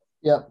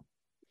 Yeah.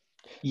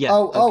 Yeah.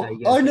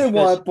 I know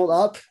why I brought that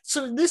up.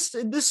 So in this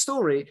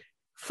story,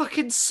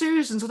 fucking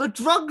Susan's on a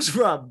drugs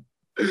run.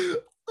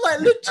 Like,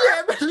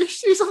 legitimately,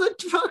 she's on a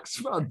drugs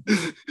run.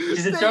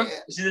 She's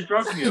a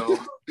drug mule.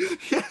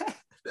 Yeah.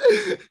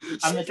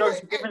 And the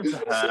drugs are given to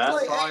her.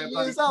 She's like 8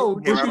 years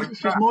old.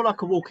 She's more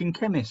like a walking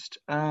chemist.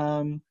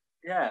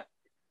 Yeah.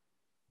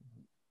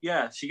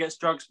 Yeah, she gets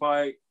drugs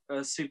by a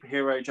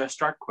superhero dressed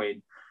drag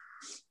queen.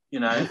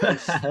 You know.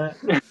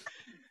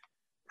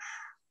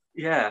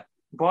 Yeah.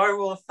 Why are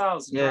all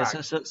 1,000? Yeah,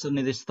 so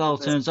suddenly this Thal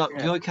turns up.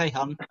 You okay,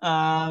 hun?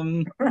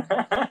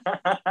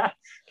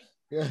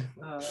 Yeah.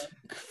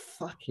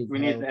 We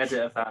need an edit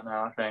of that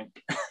now, I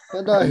think.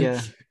 But no,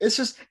 Yeah. it's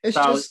just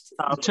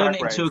Turn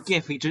it into a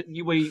GIF.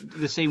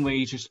 The scene where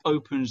he just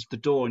opens the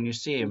door and you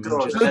see him.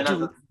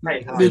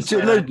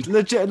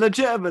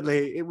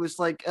 legitimately, it was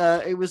like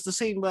it was the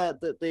scene where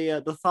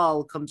the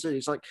Thal comes in.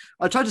 He's like,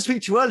 "I tried to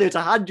speak to you earlier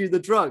to hand you the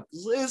drugs.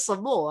 Here's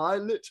some more." I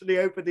literally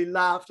openly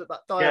laughed at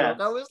that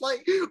dialogue. I was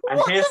like,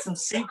 "And here's some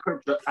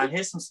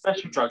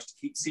special drugs to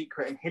keep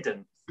secret and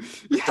hidden.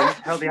 Don't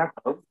tell the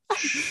adult."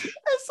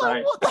 It's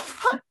like, what the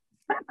fuck?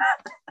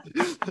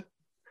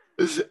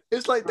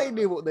 It's like they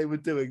knew what they were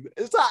doing.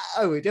 Is that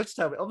Owen? You have to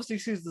tell me. Obviously,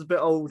 Susan's a bit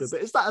older,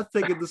 but is that a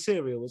thing in the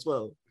serial as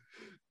well?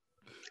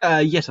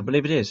 Yes, I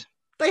believe it is.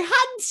 They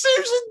hand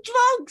Susan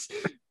drugs.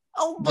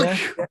 Oh my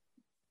god.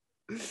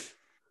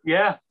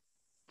 Yeah.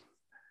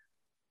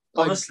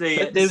 Honestly,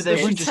 they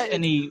weren't just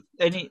any.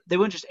 They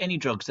weren't just any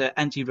drugs. They're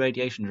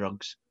anti-radiation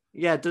drugs.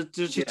 Yeah,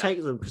 does she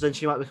take them? Because then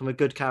she might become a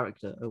good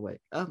character. Oh wait.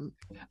 I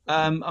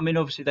mean,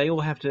 obviously, they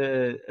all have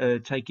to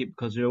take it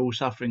because they're all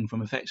suffering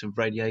from effects of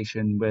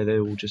radiation, where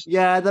they're all just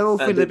they're all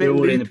feeling a bit they're all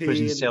loopy in a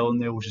prison cell,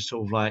 and they're all just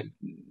sort of like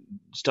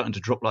starting to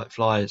drop like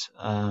flies.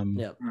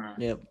 Yep.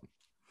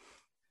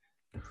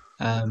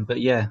 But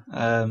yeah,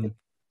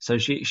 so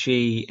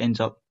she ends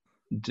up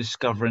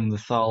discovering the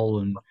Thal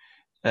and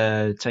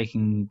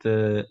taking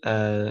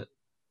the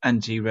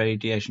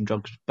anti-radiation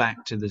drugs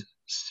back to the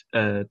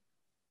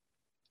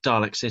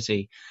Dalek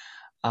City.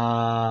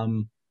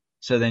 So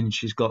then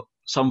she's got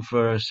some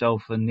for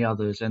herself and the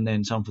others, and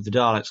then some for the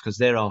Daleks because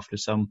they're after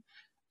some,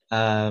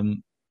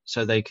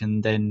 so they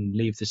can then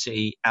leave the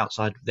city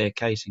outside of their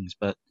casings.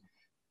 But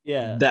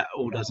that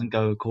all doesn't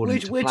go according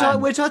to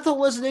plan. Which I thought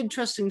was an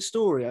interesting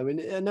story. I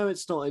mean, I know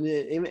it's not an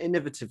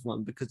innovative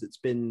one because it's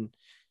been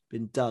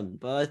done,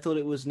 but I thought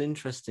it was an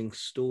interesting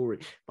story.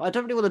 But I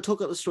don't really want to talk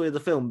about the story of the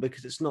film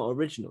because it's not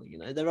original. You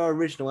know, there are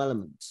original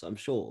elements, I'm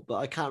sure, but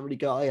I can't really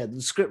go. Oh yeah, the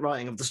script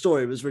writing of the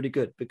story was really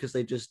good because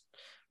they just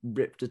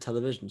ripped a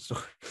television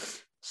story.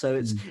 So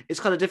it's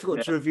kind of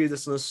difficult to review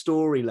this on a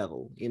story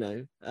level. You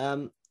know,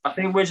 I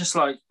think we're just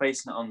like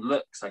basing it on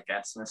looks, I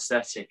guess, and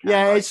aesthetic.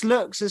 Yeah, and, it's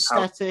looks,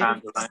 aesthetic.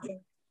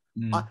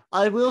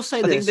 I will say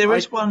I this. think there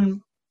is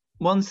one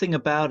thing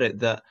about it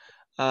that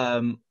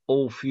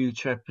all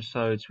future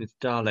episodes with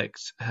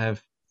Daleks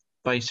have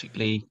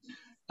basically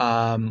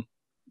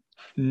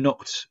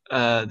knocked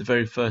the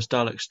very first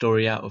Dalek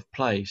story out of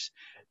place.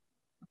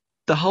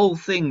 The whole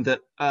thing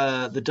that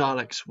the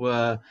Daleks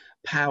were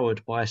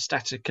powered by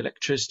static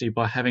electricity,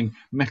 by having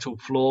metal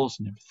floors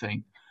and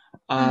everything,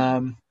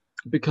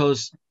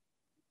 because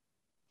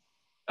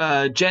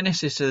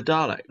Genesis of the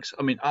Daleks,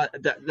 I mean,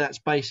 that's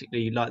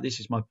basically like, this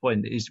is my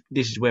point,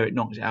 this is where it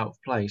knocks it out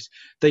of place.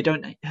 They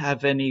don't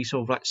have any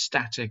sort of like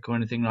static or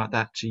anything like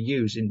that to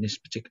use in this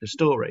particular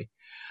story.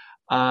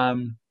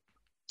 And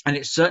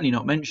it's certainly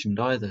not mentioned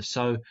either.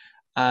 So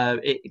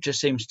it just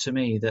seems to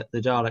me that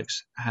the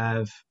Daleks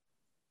have,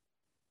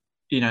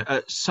 you know,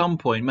 at some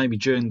point, maybe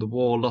during the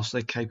war, lost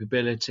their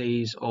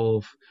capabilities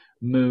of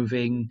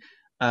moving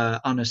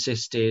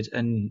unassisted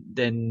and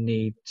then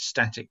need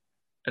static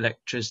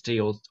electricity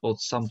or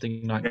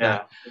something like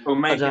that. Or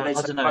maybe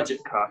there's a budget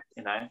cut,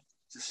 you know.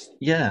 Just,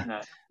 you know,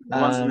 the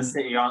ones in the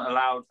city aren't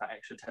allowed that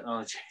extra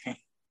technology.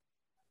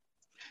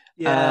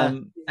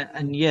 And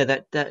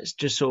that's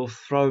just sort of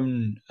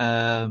thrown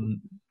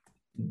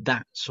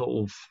that sort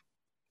of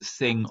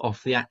thing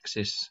off the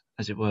axis,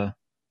 as it were.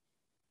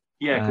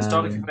 Yeah, because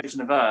Dalek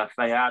Invasion of Earth,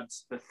 they add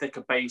the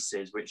thicker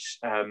bases, which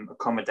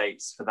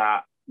accommodates for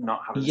that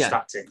not having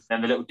static.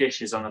 Then the little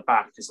dishes on the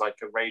back is like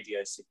a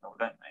radio signal,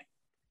 don't they?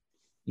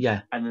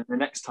 Yeah. And then the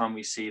next time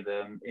we see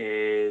them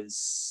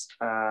is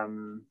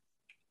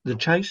the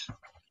Chase.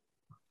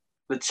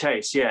 The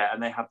Chase, yeah,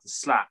 and they have the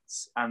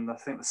slats, and I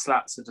think the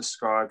slats are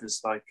described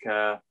as like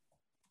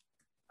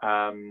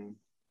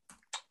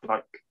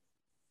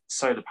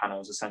solar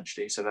panels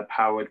essentially. So they're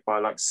powered by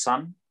like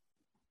sun.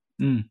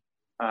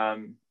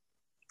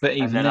 But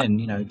even then,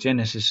 you know,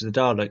 Genesis of the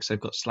Daleks, they've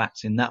got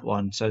slats in that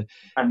one. So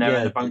and they're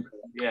in the bunker.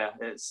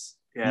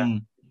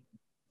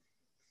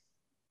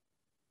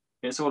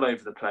 It's all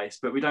over the place,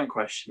 but we don't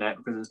question it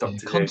because it's Doctor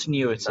Who.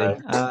 Continuity.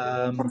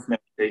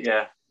 Continuity,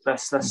 yeah.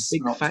 That's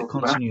big not fat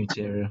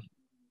continuity area.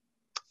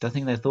 Don't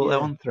think they thought that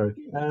one through.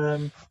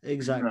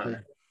 Exactly.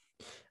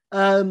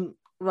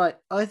 Right.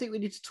 I think we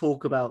need to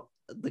talk about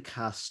the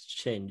cast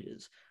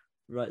changes.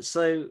 Right.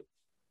 So,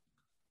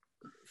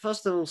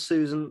 first of all,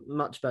 Susan,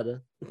 much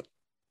better.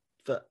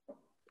 But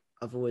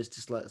I've always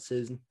disliked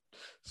Susan.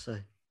 So,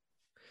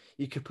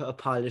 you could put a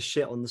pile of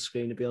shit on the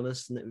screen, to be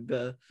honest, and it would be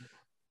better.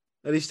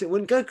 At least it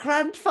wouldn't go,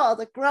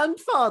 grandfather.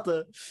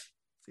 The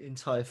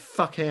entire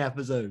fucking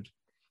episode.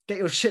 Get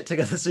your shit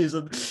together,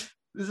 Susan. This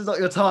is not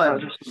your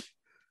time.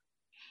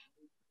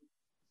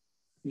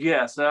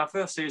 Yeah, so I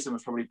feel Susan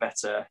was probably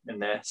better in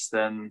this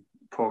than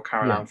poor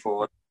Caroline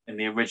Ford in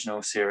the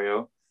original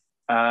serial.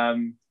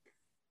 Ian,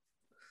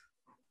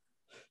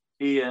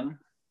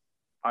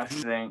 I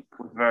think,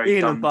 was very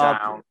dumbed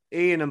down.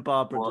 Ian and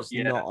Barbara are just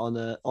not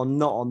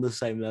on the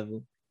same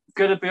level.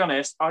 Good to be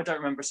honest, I don't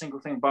remember a single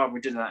thing Barbara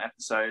did in that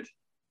episode.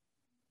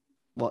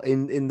 What,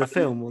 in the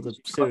film or the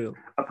serial?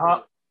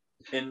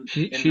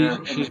 She's the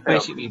film.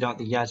 basically like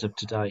the Yaz of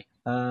today.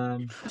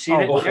 The Or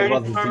only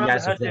rather, thing the I remember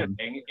Yaz her of them.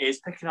 doing is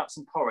picking up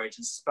some porridge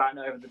and spatting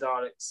it over the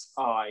Dalek's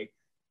eye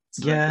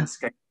so they Yeah. can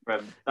escape from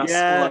him. That's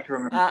all I can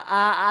remember.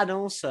 And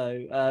also,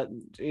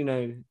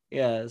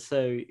 yeah.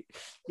 So,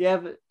 yeah,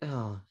 but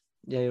yeah,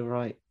 you're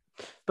right.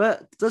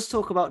 But let's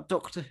talk about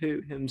Doctor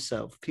Who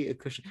himself, Peter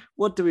Cushing.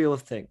 What do we all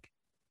think?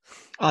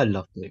 I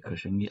love Peter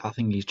Cushing. I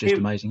think he's just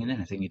amazing in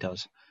anything he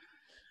does.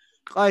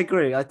 I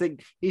agree. I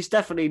think he's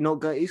definitely not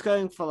going. He's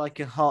going for like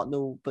a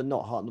Hartnell, but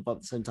not Hartnell, but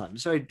at the same time.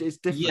 So it's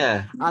different.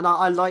 Yeah, and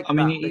I like. I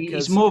mean, that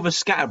because he's more of a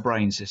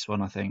scatterbrains. This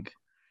one, I think.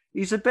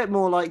 He's a bit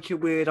more like your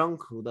weird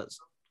uncle that's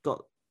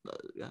got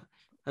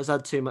has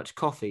had too much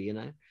coffee.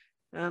 Yeah,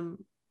 and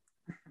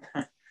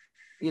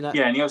he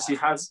obviously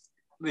has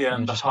the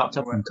just hyped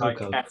up on like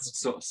cocoa.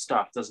 sort of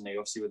stuff, doesn't he?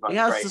 Obviously with like he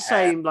has grey the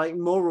hair. same like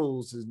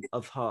morals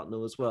of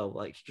Hartnell as well.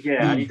 Like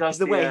and he does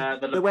the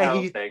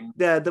lapel thing.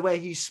 Yeah, the way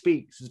he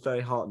speaks is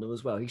very Hartnell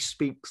as well. He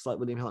speaks like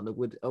William Hartnell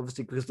would,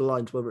 obviously because the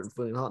lines were written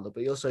for William Hartnell,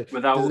 but he also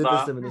without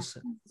delivers them in a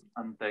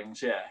and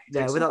things. Yeah,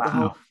 without the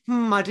whole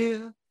my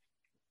dear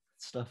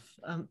stuff.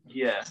 I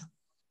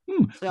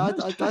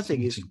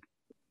think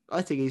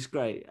he's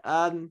great.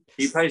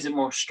 He plays it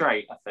more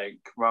straight, I think,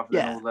 rather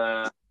than all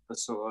the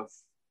sort of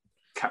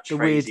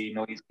catchphrasey,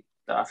 noisy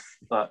stuff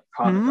that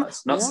Hartnell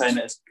does. Not saying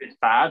that it's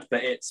bad,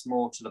 but it's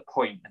more to the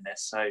point in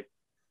this. So,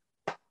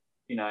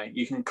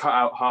 you can cut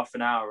out half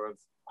an hour of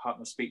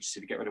Hartnell speeches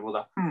if you get rid of all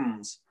the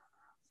hmms.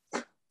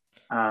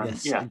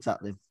 Yes,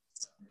 exactly.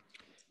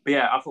 But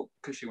yeah, I thought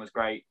Cushing was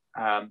great.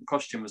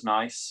 Costume was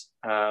nice.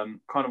 Kind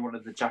of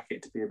wanted the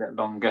jacket to be a bit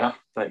longer,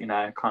 but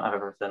can't have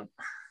everything.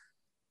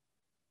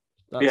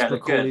 That's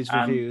Macauly's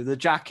review. The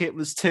jacket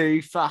was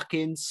too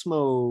fucking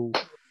small.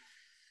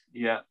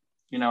 Yeah,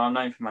 I'm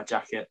known for my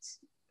jackets.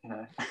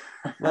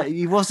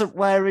 He wasn't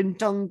wearing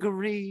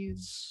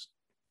dungarees.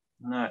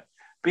 No,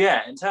 but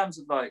yeah, in terms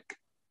of like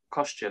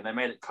costume, they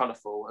made it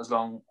colourful.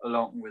 Along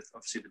with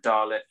obviously the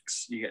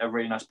Daleks, you get a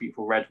really nice,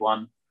 beautiful red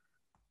one.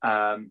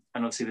 And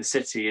obviously the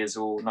city is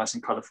all nice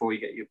and colourful. You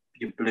get your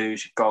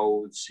blues, your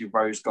golds, your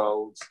rose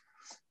golds.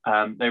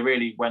 They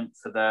really went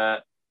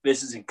for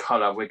this is in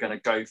colour, we're going to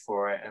go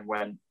for it, and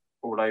went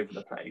all over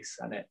the place,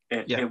 and it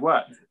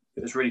worked.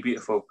 It was really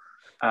beautiful.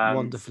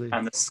 Wonderfully.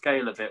 And the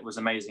scale of it was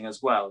amazing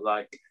as well.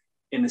 Like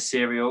in the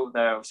serial,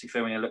 they're obviously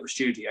filming a little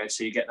studio,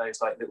 so you get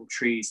those like little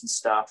trees and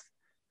stuff.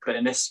 But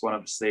in this one,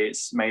 obviously,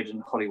 it's made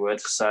in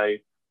Hollywood, so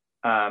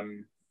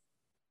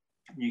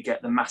you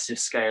get the massive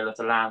scale of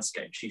the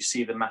landscapes. You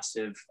see the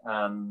massive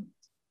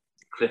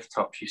cliff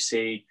tops. You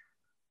see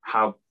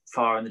how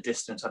far in the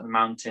distance like the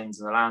mountains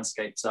and the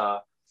landscapes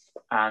are.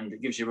 And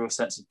it gives you a real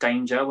sense of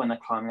danger when they're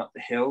climbing up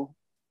the hill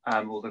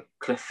or the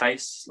cliff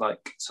face,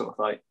 like sort of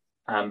like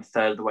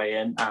third of the way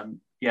in. And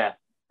the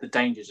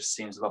danger just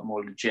seems a lot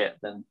more legit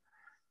than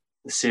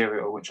the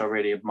serial, which I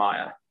really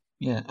admire.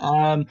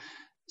 Yeah.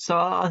 So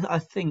I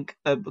think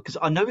because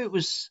I know it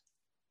was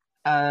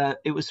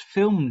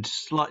filmed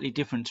slightly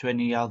different to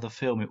any other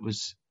film. It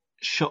was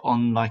shot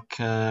on like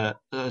a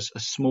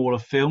smaller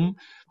film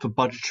for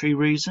budgetary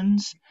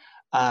reasons,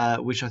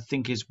 which I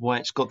think is why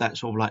it's got that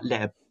sort of like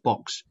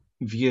letterbox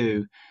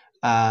view,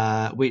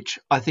 which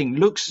I think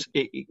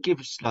it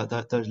gives like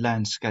those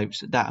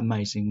landscapes that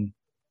amazing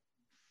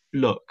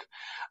look.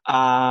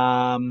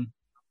 And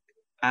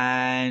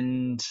I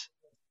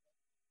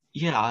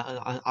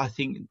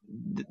think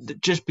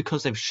just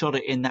because they've shot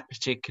it in that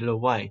particular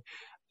way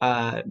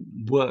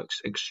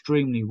works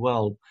extremely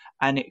well,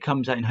 and it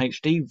comes out in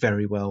HD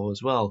very well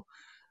as well.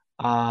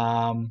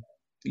 And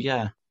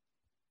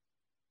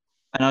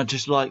I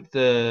just like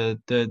the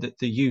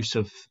use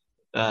of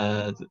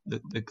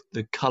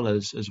the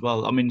colours as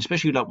well. I mean,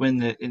 especially like when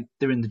they're in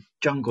the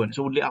jungle and it's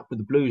all lit up with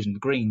the blues and the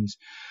greens,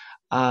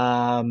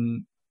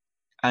 and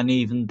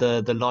even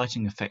the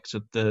lighting effects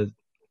of the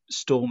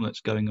storm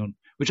that's going on,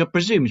 which I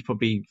presume is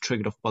probably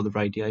triggered off by the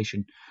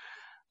radiation.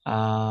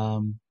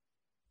 And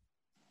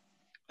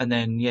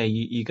then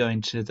you go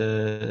into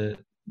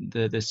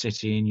the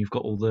city and you've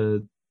got all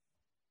the,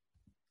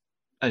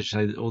 as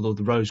you say, all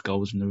the rose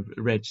golds and the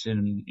reds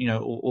and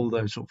all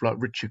those sort of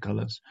like richer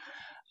colours.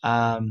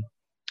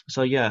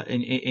 So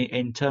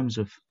in terms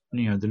of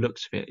the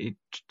looks of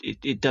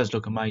it does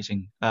look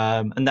amazing.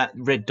 And that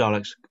red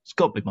Dalek's it's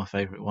got to be my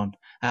favourite one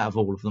out of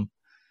all of them.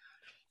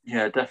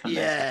 Yeah,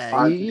 definitely. Yeah,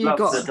 I love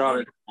the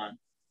Dalek one.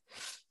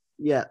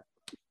 Yeah.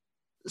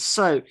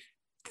 So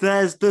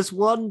there's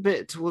one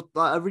bit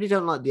I really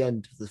don't like the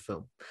end of the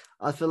film.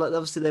 I feel like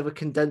obviously they were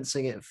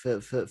condensing it for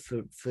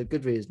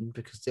good reason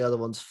because the other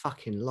one's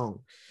fucking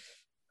long.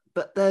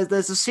 But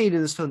there's a scene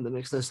in this film that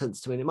makes no sense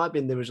to me. And it might be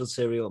in the original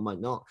serial, it might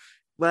not,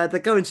 where they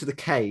go into the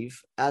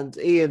cave and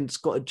Ian's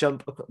got to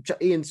jump.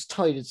 Ian's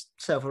tied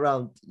himself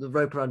around the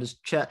rope around his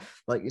chest,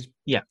 like his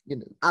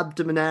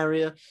abdomen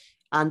area.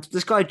 And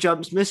this guy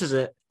jumps, misses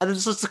it, and then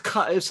starts to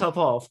cut himself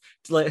off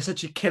to like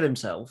essentially kill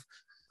himself.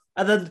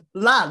 And then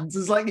lands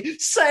is like,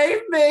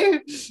 save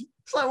me! It's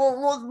like,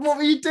 what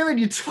were you doing,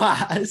 you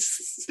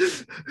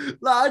twat?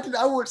 Like,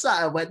 I watched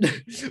that and went,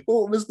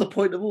 what was the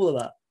point of all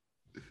of that?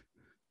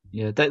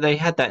 Yeah, they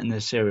had that in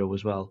the serial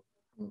as well.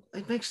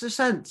 It makes no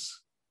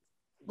sense.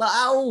 Like,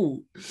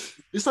 ow!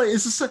 It's like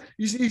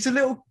he's a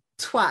little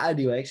twat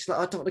anyway. She's like,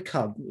 I don't want to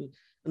come,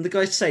 and the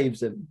guy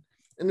saves him,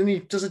 and then he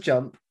does a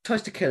jump,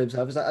 tries to kill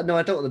himself. He's like, no,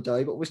 I don't want to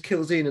die, but was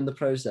kills Ian in the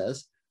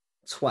process.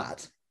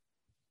 Twat.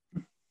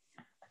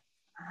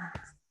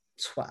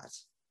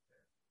 Twat.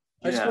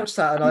 I just watched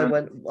that and I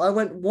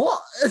went,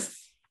 what?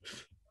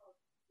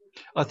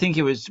 I think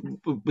it was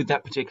with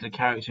that particular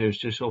character, it was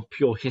just sort of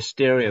pure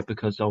hysteria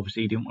because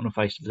obviously he didn't want to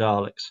face the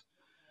Daleks.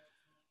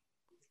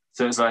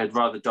 So it's like I'd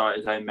rather die at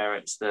his own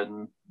merits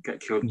than get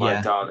killed by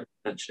a Dalek,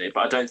 essentially.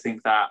 But I don't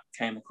think that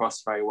came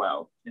across very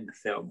well in the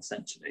film,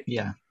 essentially.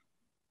 Yeah.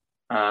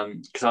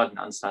 Because I didn't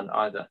understand it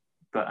either.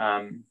 But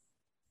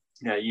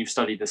yeah, you've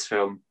studied this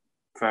film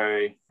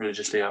very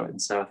religiously, Owen,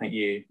 so I think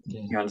you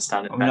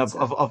understand it better.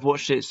 I've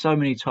watched it so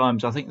many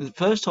times. I think the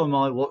first time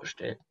I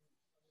watched it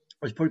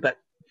was probably back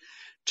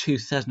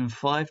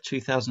 2005,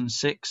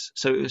 2006.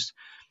 So it was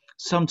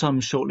sometime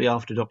shortly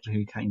after Doctor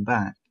Who came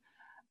back.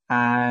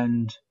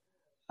 And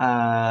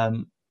my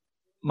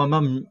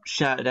mum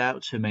shouted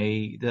out to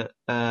me that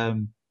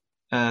the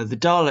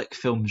Dalek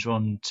films were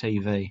on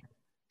TV.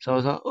 So I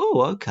was like,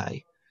 oh,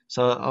 okay.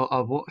 So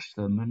I watched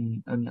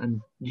them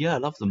and yeah, I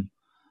love them.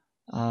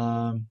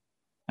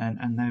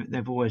 And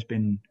they've always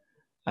been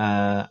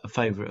a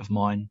favourite of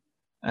mine.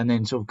 And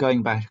then sort of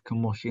going back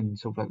and watching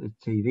sort of like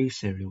the TV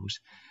serials,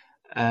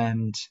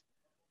 and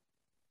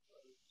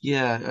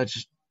yeah, I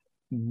just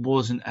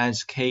wasn't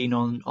as keen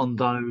on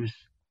those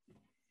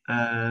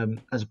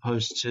as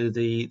opposed to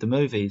the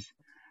movies,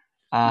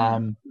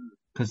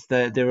 because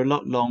they're a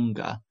lot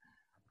longer.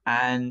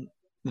 And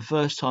the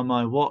first time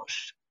I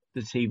watched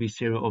the TV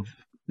serial of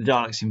the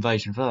Daleks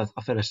Invasion of Earth,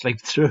 I fell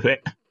asleep through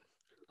it.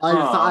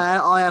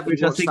 I haven't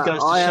Which watched I think that. goes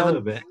to show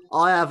a bit.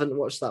 I haven't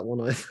watched that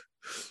one either.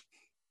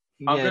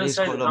 I'm going to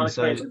say that Dalek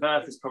Invasion of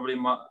Earth is probably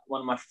one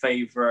of my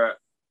favourite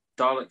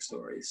Dalek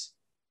stories.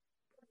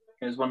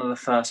 It was one of the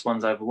first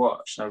ones I ever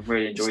watched. I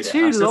really enjoyed it.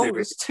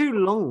 It's too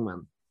long,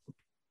 man.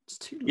 It's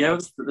too long. Yeah,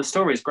 the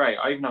story is great.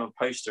 I even have a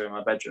poster in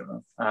my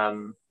bedroom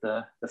of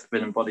the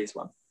Forbidden Bodies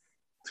one.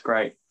 It's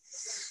great.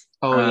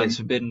 Oh, yeah, it's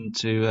forbidden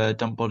to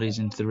dump bodies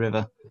into the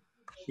river.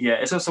 Yeah,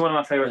 it's also one of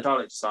my favourite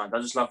Dalek designs. I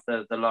just love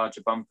the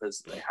larger bumpers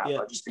that they have.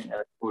 Yeah. I just think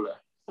they're cooler.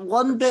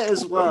 One bit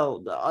as well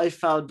that I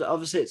found,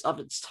 obviously it's of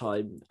its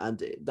time, and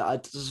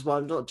this is why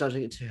I'm not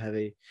judging it too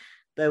heavy.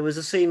 There was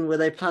a scene where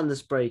they plan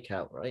this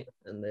breakout, right?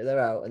 And they're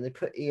out and they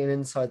put Ian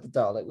inside the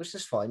Dalek, which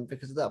is fine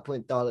because at that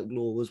point Dalek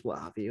law was what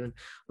have you, and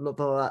I'm not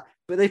blah, blah, blah.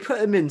 But they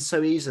put him in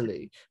so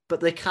easily,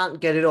 but they can't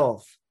get it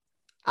off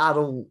at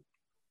all.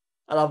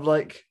 And I'm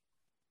like,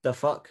 the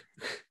fuck?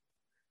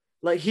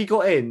 Like, he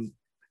got in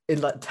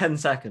like 10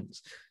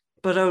 seconds.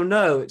 But oh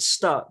no, it's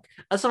stuck.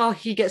 And somehow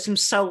he gets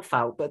himself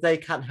out, but they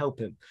can't help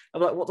him.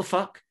 I'm like, what the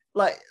fuck?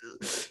 Like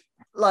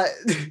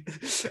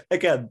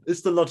again,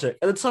 it's the logic.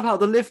 And then somehow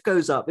the lift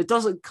goes up. It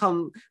doesn't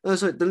come. Oh,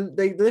 sorry,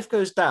 the lift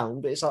goes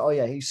down, but it's like, oh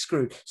yeah, he's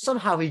screwed.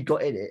 Somehow he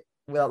got in it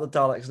without the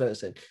Daleks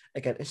noticing.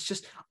 Again, it's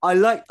just, I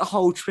like the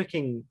whole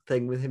tricking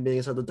thing with him being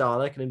inside the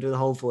Dalek and him doing the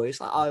whole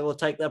voice. Like, I will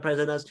take their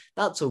prisoners.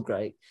 That's all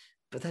great.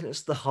 But then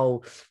it's the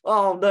whole,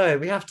 oh no,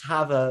 we have to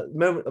have a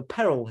moment of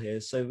peril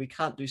here, so we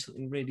can't do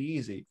something really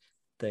easy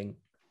thing.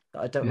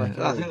 I don't like it.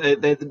 I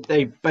think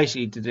they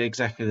basically did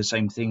exactly the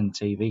same thing in the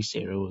TV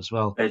serial as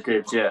well. They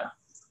did, yeah.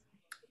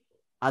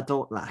 I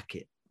don't like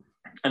it.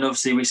 And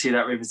obviously we see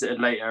that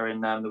revisited later in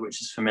The Witch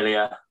is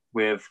Familiar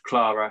with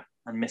Clara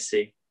and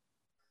Missy.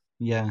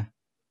 Yeah.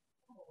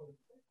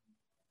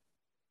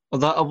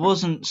 Although I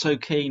wasn't so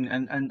keen,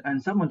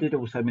 and someone did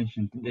also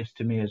mention this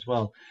to me as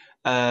well,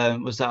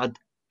 was that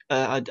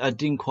I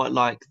didn't quite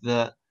like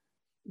that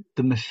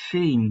the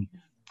machine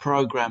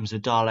programs a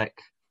Dalek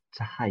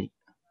to hate.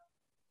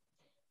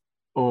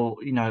 Or,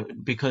 you know,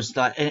 because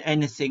like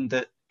anything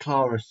that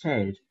Clara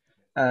said,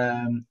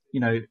 you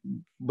know,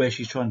 where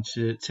she's trying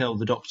to tell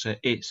the Doctor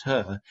it's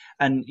her,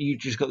 and you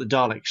just got the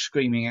Dalek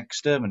screaming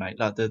exterminate,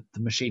 like the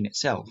machine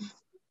itself.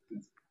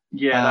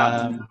 Yeah, that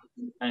doesn't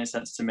make any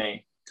sense to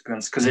me, to be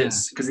honest,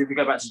 because if we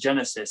go back to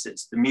Genesis,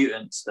 it's the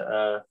mutants that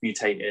are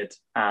mutated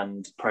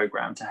and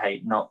programmed to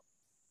hate, not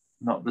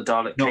the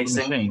Dalek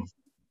casing. The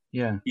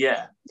machine.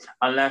 Yeah,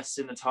 unless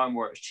in the time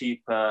where it's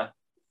cheaper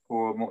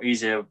or a more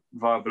easier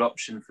viable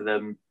option for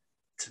them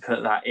to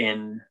put that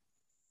in,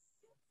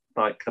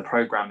 like the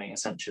programming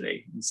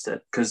essentially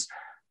instead. Because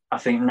I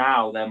think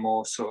now they're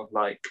more sort of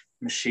like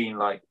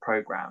machine-like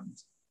programmed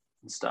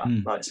and stuff,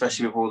 like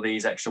especially with all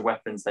these extra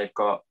weapons they've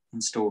got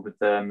installed with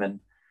them and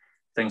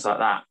things like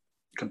that.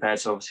 Compared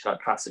to obviously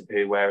like classic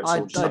Who, where it's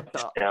all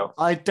just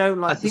I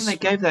don't like. I think they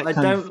gave that.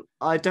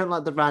 I don't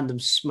like the random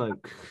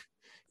smoke.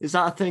 Is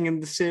that a thing in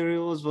the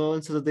serial as well?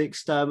 Instead of the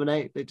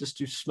exterminate, they just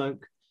do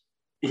smoke.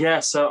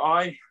 Yeah, so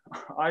I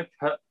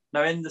put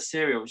in the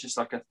serial it's just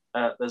like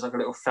there's like a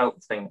little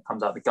felt thing that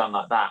comes out the gun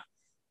like that,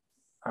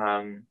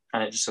 and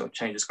it just sort of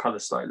changes colour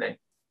slightly.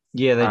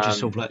 Yeah, they just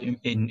sort of like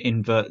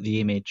invert the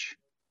image.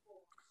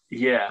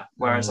 Yeah,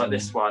 whereas like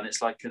this one,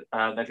 it's like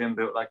they've even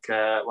built like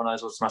one of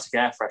those automatic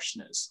air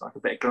fresheners, like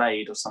a bit of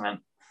Glade or something.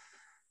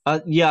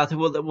 Yeah, I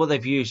think what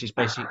they've used is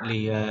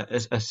basically a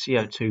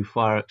CO2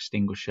 fire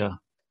extinguisher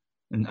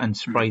and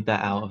sprayed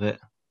that out of it.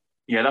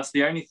 Yeah, that's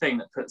the only thing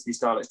that puts these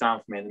Daleks down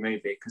for me in the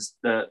movie, because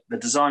the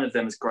design of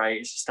them is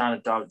great. It's a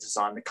standard Dalek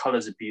design. The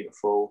colours are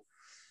beautiful.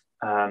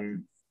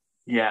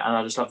 Yeah, and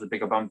I just love the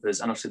bigger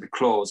bumpers, and obviously the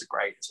claws are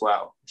great as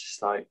well. It's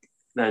just like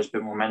there's a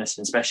bit more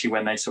menacing, especially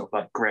when they sort of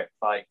like grip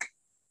like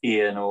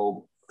Ian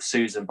or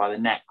Susan by the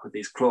neck with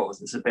these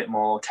claws. It's a bit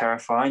more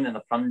terrifying than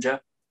a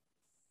plunger.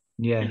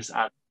 Yeah. It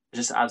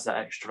just adds that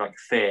extra like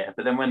fear.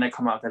 But then when they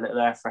come out with their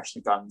little air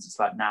freshener guns, it's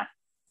like nah,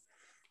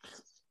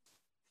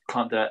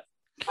 can't do it.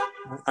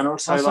 And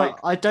also like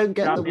I don't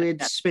get the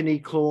weird yeah. spinny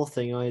claw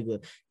thing either,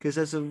 because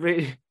there's a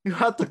really you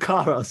had the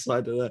car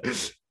outside of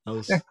the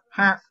house.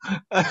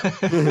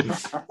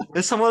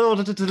 If someone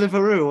ordered a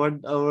Deliveroo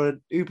or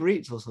an Uber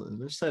Eats or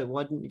something, if so,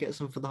 why didn't you get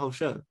some for the whole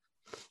show?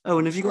 Oh,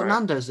 and have you got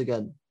Nando's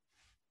again?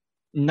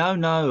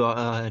 No,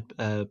 I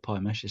had pie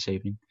mash this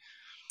evening.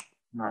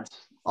 Nice.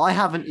 I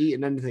haven't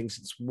eaten anything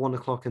since 1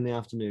 o'clock in the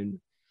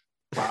afternoon.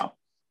 Wow.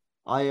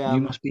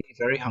 You must be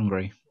very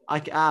hungry.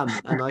 I am,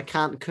 and I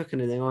can't cook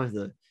anything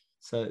either.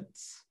 So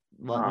it's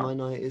my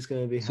night is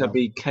going to be hell. So it'd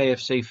be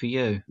KFC for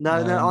you. No,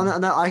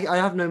 I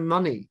have no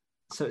money,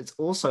 so it's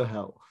also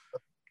hell.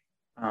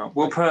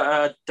 We'll put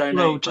a donate.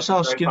 Well, just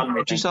ask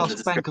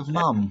Bank of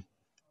Mum.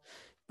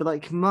 But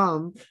like,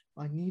 Mum,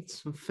 I need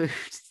some food.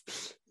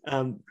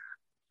 No.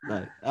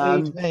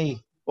 Feed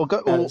me. Or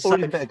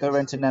you better go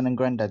rent to Nan and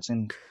Granddad's,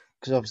 and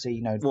because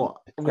obviously what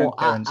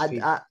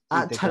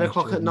at 10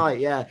 o'clock at night?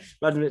 Yeah,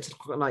 randomly at 10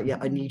 o'clock at night. Yeah,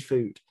 I need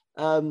food.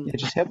 Yeah,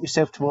 just help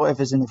yourself to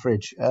whatever's in the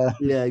fridge.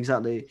 Yeah,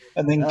 exactly.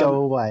 And then go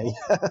away.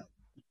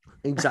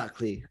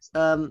 Exactly.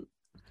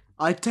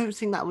 I don't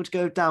think that would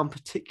go down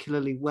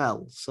particularly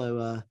well.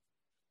 So,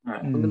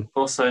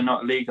 also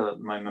not legal at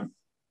the moment.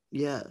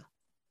 Yeah.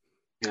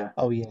 Yeah.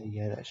 Oh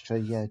yeah, that's true.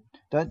 Yeah,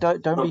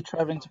 don't be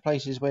travelling to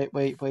places where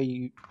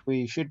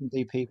you shouldn't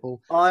be, people.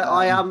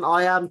 I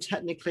am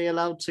technically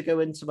allowed to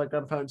go into my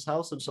grandparents'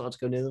 house. I'm just not allowed to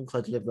go near them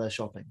because I live there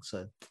shopping.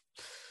 So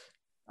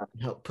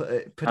help put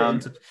it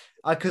into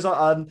because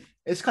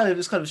it's kind of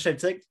a shame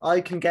thing.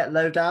 I can get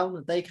low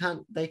down, they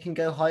can't. They can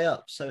go high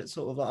up. So it's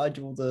sort of like I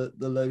do all the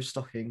low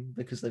stocking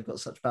because they've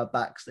got such bad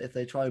backs that if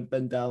they try and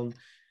bend down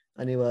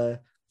anywhere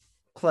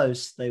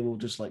close, they will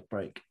just like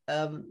break.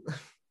 Yeah.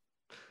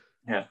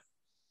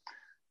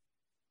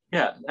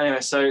 Yeah.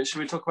 Anyway, so should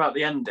we talk about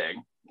the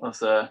ending of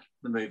the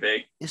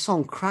movie? It's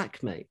on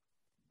crack, mate.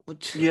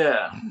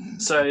 Yeah.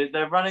 So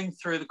they're running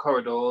through the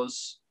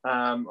corridors,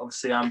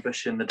 obviously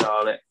ambushing the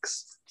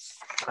Daleks.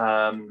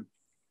 And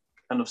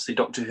obviously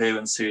Doctor Who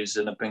and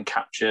Susan have been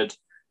captured.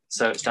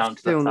 So it's down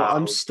to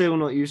I'm still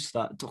not used to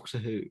that, Doctor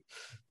Who.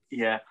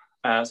 Yeah.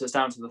 So it's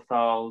down to the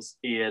Thals,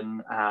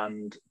 Ian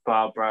and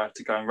Barbara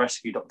to go and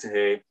rescue Doctor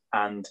Who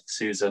and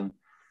Susan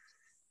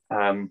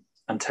and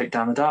take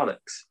down the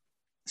Daleks,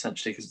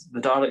 essentially, because the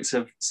Daleks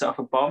have set up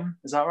a bomb.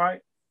 Is that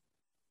right?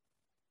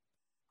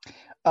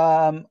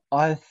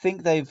 I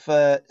think they've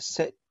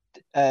set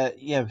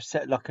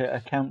like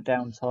a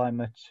countdown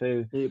timer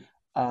to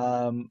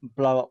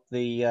blow up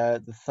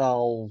the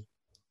Thal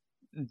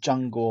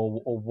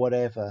jungle or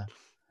whatever.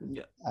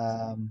 Yeah.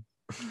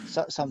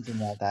 Something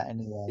like that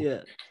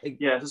anyway.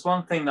 Yeah, there's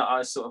one thing that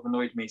I sort of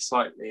annoyed me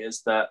slightly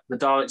is that the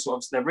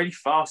Daleks, they're really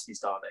fast, these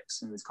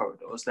Daleks in these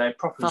corridors. They're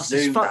proper fast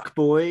as fuck,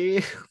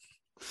 boy.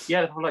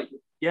 Yeah,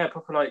 they're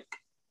proper like,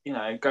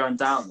 going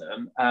down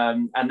them.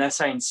 And they're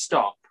saying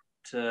stop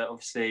to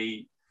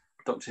obviously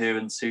Doctor Who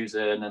and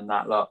Susan and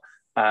that lot.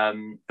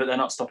 But they're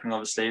not stopping,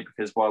 obviously,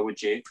 because why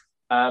would you?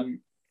 Why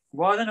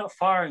are they not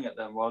firing at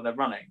them while they're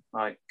running?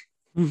 Like,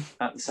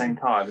 at the same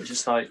time, it's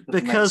just like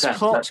because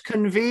plot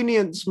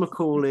convenience,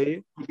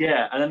 Macauly.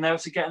 Yeah, and then they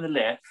also get in the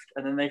lift,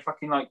 and then they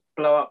fucking like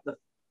blow up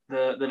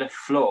the lift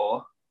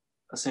floor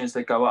as soon as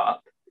they go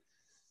up.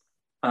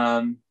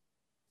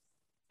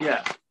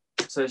 Yeah,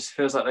 so it just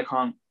feels like they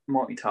can't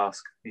multitask,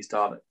 these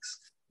Daleks.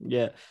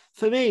 Yeah,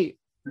 for me,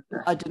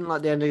 I didn't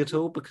like the ending at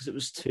all because it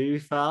was too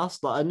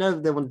fast. Like I know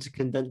they wanted to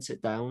condense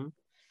it down,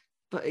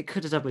 but it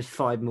could have done with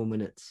 5 more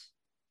minutes,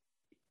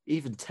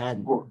 even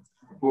 10. What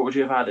would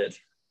you have added?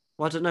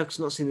 Well, I don't know because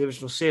I've not seen the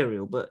original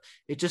serial, but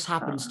it just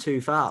happens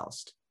too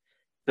fast.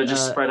 They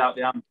just spread out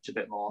the ambush a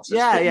bit more. So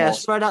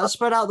spread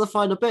out the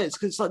final bits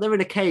because it's like they're in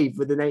a cave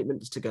within 8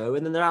 minutes to go,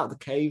 and then they're out of the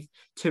cave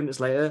 2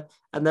 minutes later,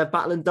 and they're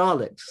battling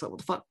Daleks. It's like, what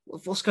the fuck?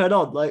 What's going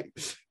on? Like,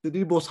 they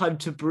need more time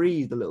to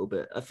breathe a little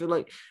bit. I feel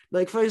like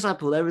for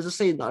example, there is a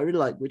scene that I really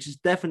like, which is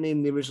definitely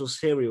in the original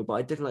serial, but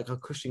I didn't like how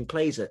Cushing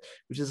plays it,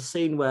 which is a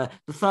scene where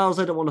the Thals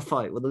don't want to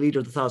fight. Well, the leader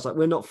of the Thals like,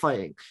 we're not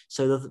fighting.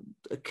 So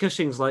the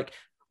Cushing's like,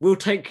 we'll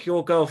take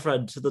your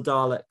girlfriend to the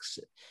Daleks.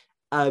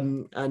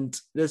 And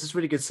there's this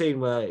really good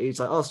scene where he's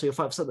like, oh, so you'll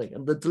fight for something.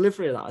 And the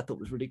delivery of that I thought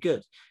was really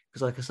good.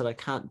 Because like I said, I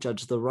can't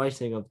judge the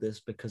writing of this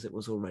because it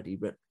was already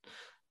written.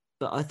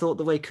 But I thought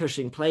the way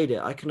Cushing played it,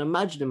 I can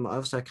imagine him,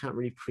 obviously I can't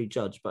really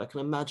prejudge, but I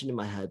can imagine in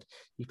my head,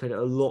 he played it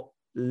a lot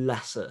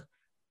lesser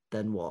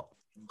than what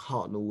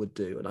Hartnell would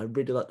do. And I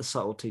really like the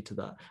subtlety to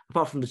that.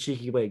 Apart from the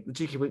cheeky wink. The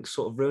cheeky wink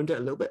sort of ruined it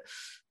a little bit.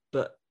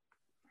 But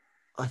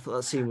I thought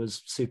that scene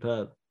was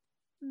superb.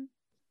 I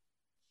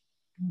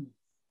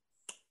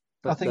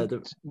But no, think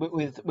the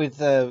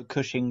with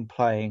Cushing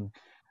playing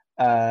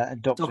Doctor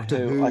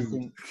Doctor Who, I Who.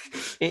 think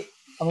it.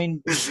 I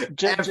mean, just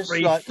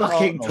Every like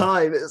fucking Hartnell.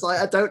 time, it's like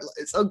I don't.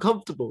 It's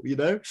uncomfortable, you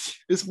know.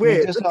 It's I mean,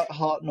 weird. just like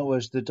Hartnell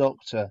as the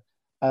Doctor,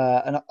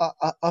 and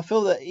I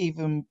feel that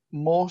even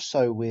more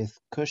so with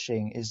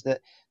Cushing is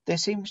that there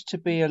seems to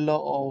be a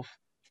lot of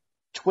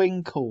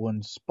twinkle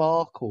and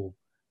sparkle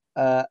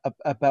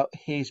about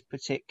his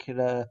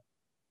particular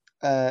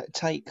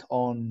take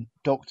on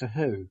Doctor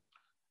Who.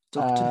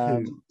 Doctor Who,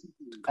 Um,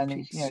 the and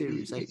complete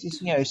series it's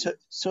just, eight.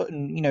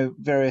 certain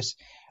various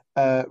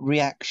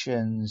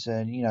reactions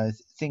and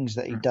things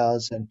that he Mm.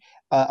 does, and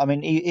I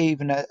mean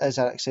even as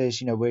Alex says,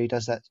 where he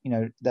does that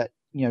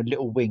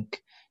little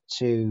wink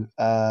to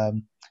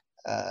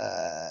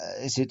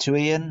is it to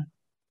Ian,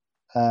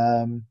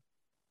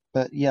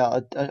 but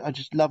yeah, I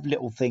just love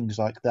little things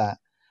like that,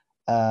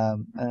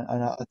 and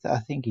I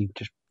think he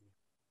just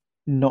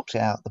knocked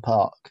it out of the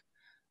park.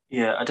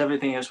 Yeah, I definitely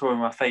think it's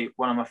probably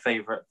one of my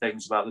favorite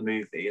things about the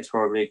movie is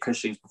probably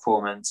Cushing's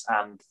performance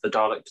and the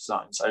Dalek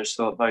designs. I just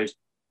thought those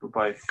were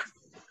both,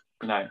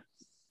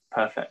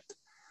 perfect.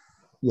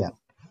 Yeah.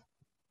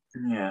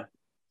 Yeah,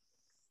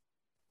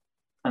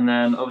 and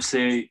then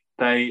obviously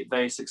they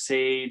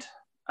succeed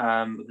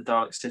with the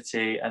Dalek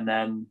City, and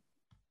then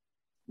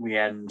we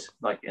end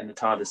like in the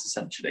TARDIS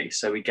essentially.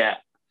 So we get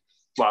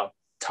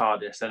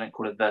TARDIS. They don't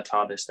call it the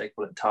TARDIS; they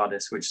call it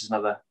TARDIS, which is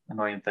another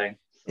annoying thing.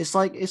 It's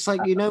like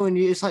when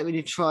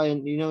you try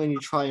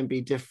and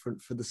be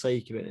different for the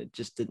sake of it. It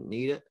just didn't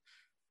need it.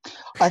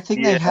 I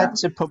think they Yeah, had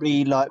to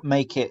probably like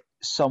make it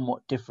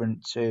somewhat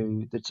different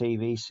to the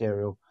TV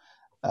serial.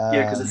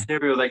 yeah, because the Um,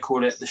 serial they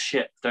call it the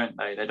ship, don't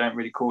they? They don't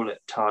really call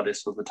it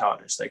TARDIS or the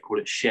TARDIS. They call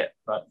it ship,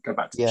 but go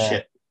back to the yeah,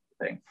 ship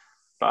thing.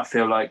 But I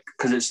feel like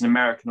because it's an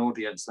American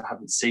audience that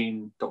haven't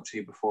seen Doctor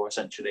Who before,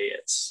 essentially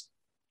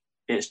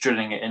it's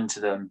drilling it into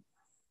them,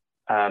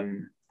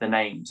 the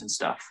names and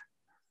stuff,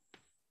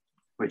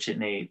 which it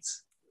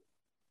needs.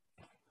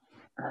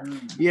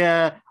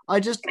 Yeah, I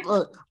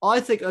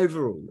think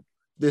overall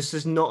this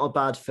is not a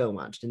bad film.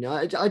 Actually,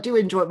 I do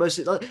enjoy it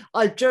mostly. Like,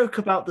 I joke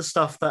about the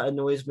stuff that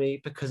annoys me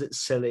because it's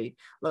silly.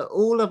 Like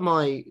all of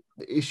my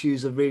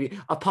issues are really,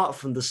 apart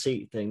from the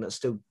seat thing that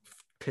still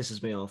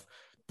pisses me off.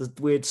 The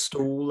weird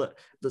stall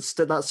that's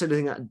the only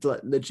thing that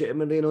like,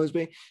 legitimately annoys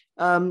me.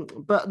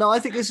 But no, I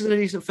think this is a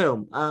decent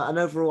film, and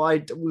overall,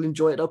 I will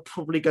enjoy it. I'll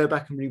probably go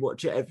back and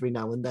rewatch it every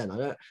now and then.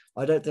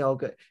 I don't think I'll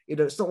get.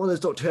 It's not one of those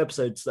Doctor Who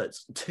episodes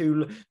that's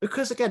too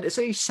because again, it's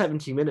only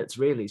 70 minutes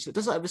really, so it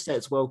doesn't overstay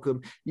its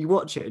welcome. You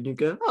watch it and you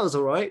go, "That was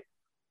all right."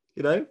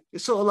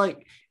 It's sort of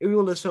like every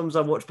one of those films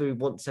I watch maybe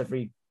once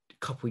every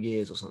couple of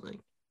years or something.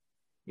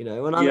 And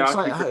I'm Yeah, I could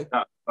agree excited. with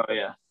that. Oh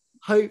yeah,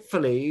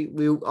 Hopefully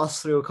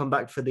us three will come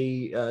back for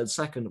the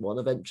second one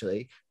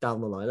eventually down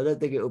the line. I don't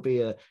think it will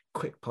be a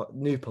quick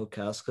new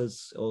podcast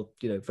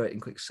very in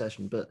quick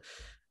session, but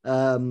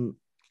um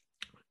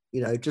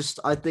just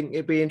I think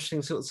it'd be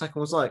interesting to see what the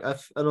second one's like.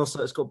 And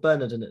also it's got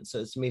Bernard in it, so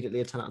it's immediately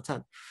a 10 out of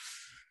 10.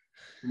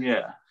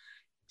 yeah.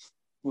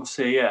 We'll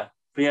see. Yeah,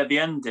 but yeah, the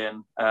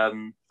ending.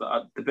 The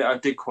bit I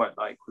did quite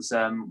like was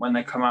when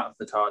they come out of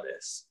the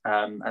TARDIS,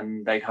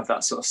 and they have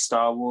that sort of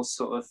Star Wars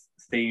sort of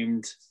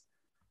themed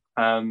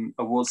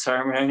award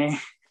ceremony in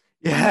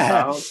the Yeah.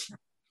 South,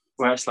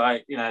 where it's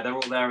like they're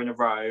all there in a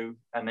row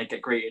and they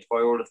get greeted by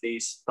all of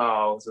these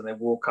Thals, and they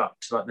walk up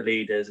to like the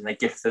leaders and they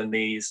give them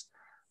these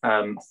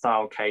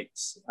Thal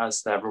cakes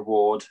as their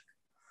reward.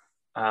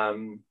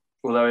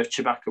 Although if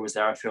Chewbacca was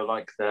there, I feel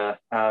like the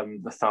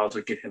Thals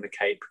would give him a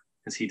cape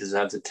because he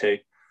deserves it too.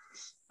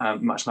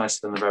 Much nicer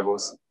than the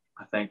Rebels,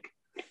 I think.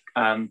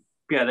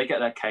 Yeah, they get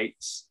their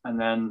capes and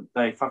then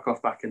they fuck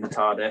off back in the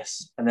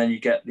TARDIS, and then you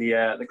get the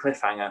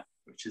cliffhanger,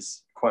 which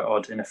is quite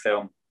odd in a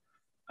film.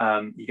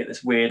 You get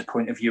this weird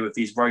point of view of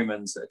these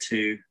Romans that are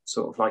too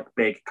sort of like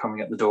big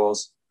coming at the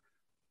doors,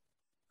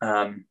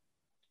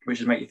 which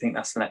would make you think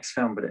that's the next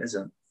film, but it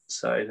isn't.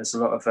 So there's a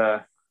lot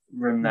of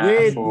room there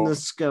for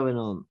Weirdness going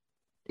on.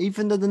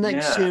 Even though the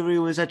next yeah.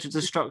 serial is Edge of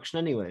Destruction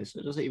anyway, so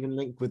it doesn't even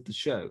link with the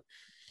show.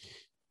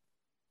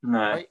 No,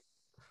 Right?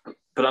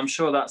 but I'm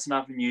sure that's an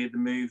avenue the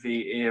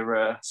movie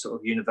era sort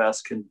of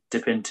universe can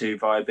dip into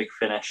via Big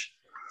Finish.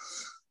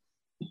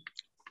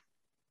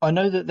 I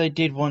know that they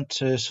did want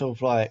to sort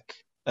of like,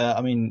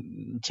 I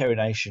mean, Terry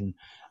Nation.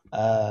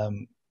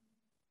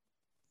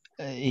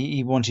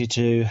 He wanted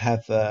to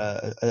have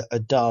a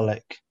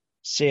Dalek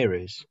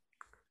series.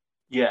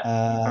 Yeah,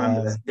 I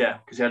remember this. Um, Yeah,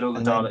 because he had all the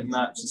and Dalek then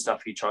merch and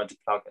stuff he tried to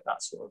plug at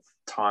that sort of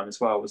time as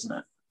well, wasn't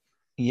it?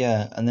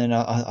 yeah, and then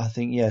I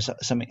think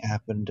something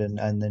happened,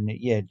 and then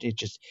it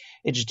just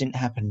didn't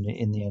happen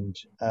in the end.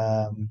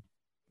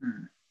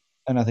 Hmm.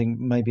 And I think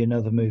maybe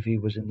another movie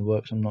was in the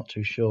works. I'm not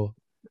too sure.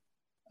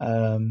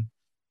 Um,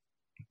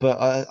 but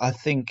I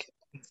think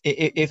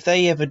if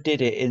they ever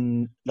did it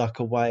in like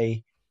a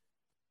way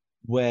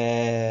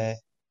where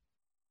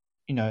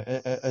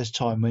as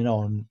time went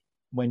on,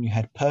 when you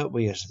had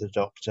Pertwee as the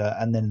Doctor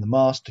and then the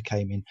Master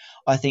came in,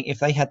 I think if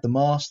they had the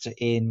Master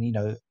in,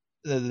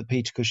 the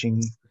Peter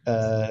Cushing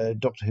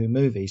Doctor Who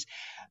movies,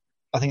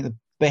 I think the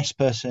best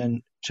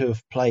person to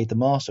have played the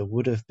Master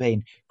would have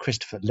been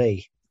Christopher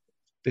Lee,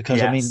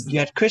 because I mean Yes. you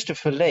had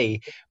Christopher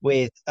Lee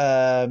with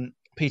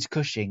Peter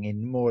Cushing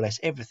in more or less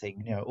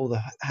everything, all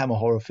the Hammer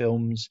horror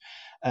films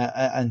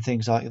and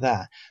things like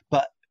that.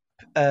 But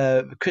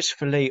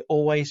Christopher Lee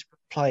always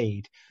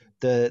played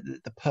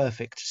the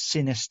perfect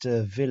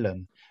sinister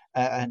villain,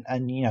 and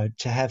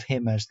to have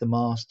him as the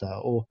Master,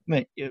 or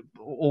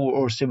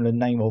a similar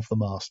name of the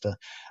Master,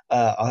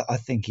 I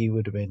think he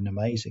would have been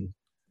amazing.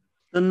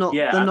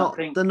 Yeah, and I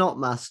think the not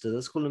master.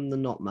 Let's call him the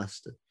not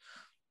master.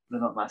 the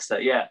not master.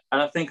 Yeah, and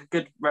I think a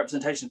good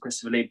representation of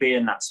Christopher Lee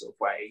being that sort of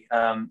way.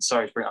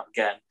 Sorry to bring it up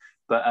again,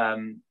 but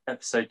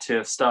episode 2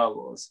 of Star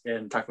Wars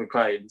in Attack of the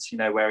Clones,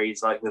 where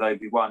he's like with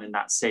Obi-Wan in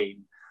that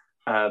scene,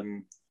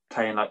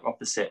 playing like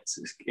opposites.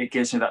 It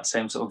gives me that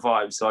same sort of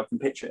vibe. So I can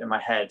picture it in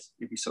my head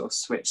if you sort of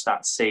switch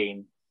that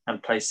scene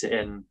and place it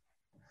in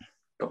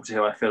Doctor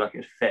Who. I feel like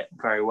it'd fit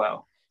very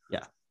well.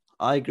 Yeah,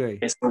 I agree.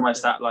 It's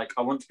almost that like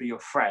I want to be your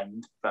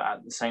friend, but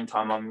at the same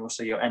time I'm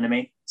also your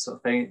enemy sort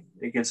of thing.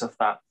 It gives off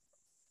that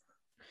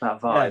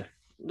vibe.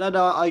 Yeah.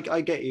 No,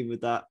 I get you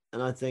with that,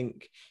 and I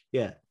think,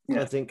 Yeah.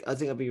 I think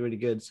it'd be really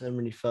good and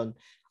really fun.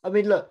 I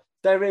mean, look,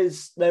 there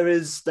is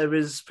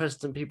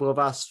precedent. People have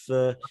asked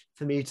for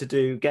me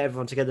to get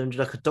everyone together and do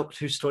like a Doctor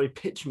Who story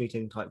pitch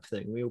meeting type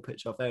thing. We all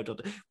pitch our favorite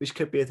Doctor, which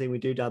could be a thing we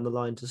do down the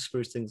line to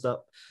spruce things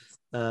up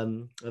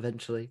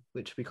eventually,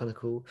 which would be kind of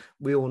cool.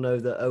 We all know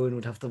that Owen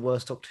would have the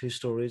worst Doctor Who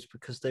stories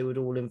because they would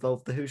all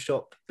involve the Who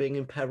shop being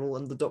in peril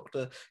and the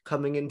Doctor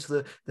coming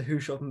into the Who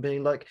shop and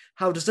being like,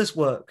 how does this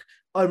work?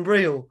 I'm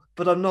real,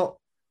 but I'm not.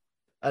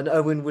 And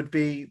Owen would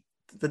be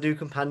the new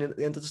companion at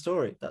the end of the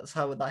story. That's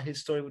how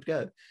his story would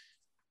go.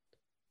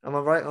 Am I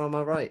right or am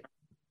I right?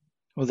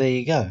 Well, there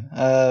you go.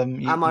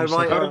 Am I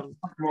right?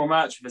 More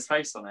merch with his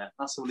face on it.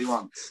 That's all he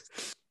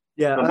wants.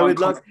 Yeah, Owen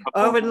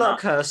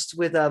Luckhurst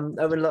with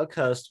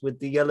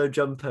the yellow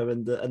jumper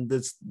and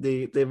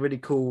the really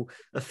cool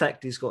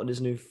effect he's got in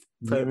his new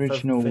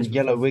original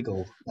yellow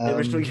wiggle.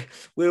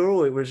 We're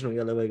all original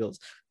yellow wiggles.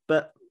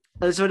 But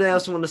is there anything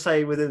else I want to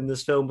say within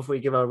this film before we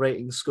give our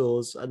rating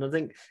scores? And I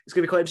think it's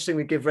going to be quite interesting.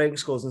 We give rating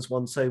scores in this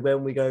one, so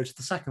when we go to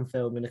the second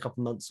film in a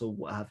couple of months or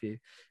what have you,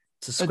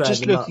 to square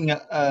just them looking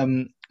up.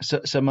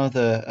 at some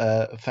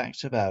other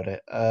facts about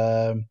it.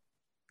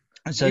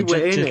 So you were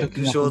in it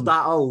because you're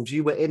that old.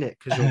 You were in it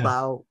because you're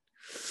that old.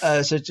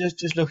 So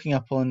just looking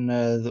up on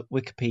the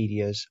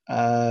Wikipedia's.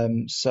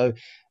 So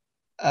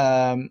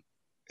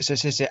it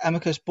says here,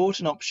 Amicus bought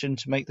an option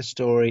to make the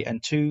story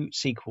and 2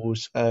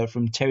 sequels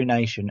from Terry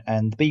Nation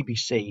and the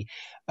BBC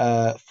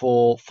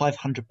for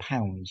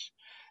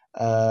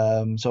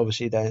 £500. So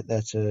obviously they're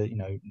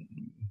to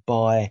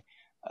buy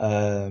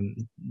the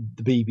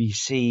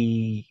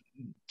BBC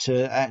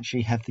to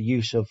actually have the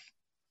use of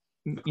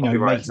making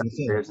the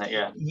film, isn't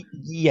it?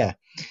 Yeah.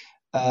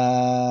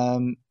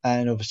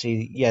 And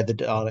obviously, the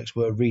Daleks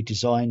were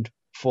redesigned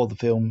for the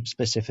film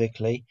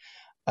specifically.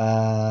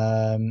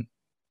 What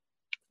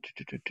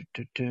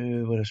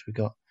else we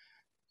got?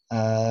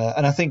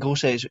 And I think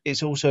also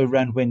it's also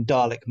around when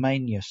Dalek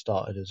Mania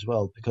started as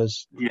well,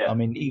 because I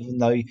mean, even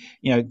though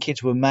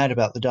kids were mad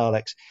about the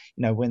Daleks,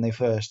 when they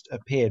first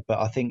appeared, but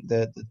I think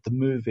the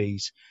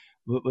movies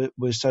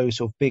were so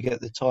sort of big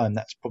at the time.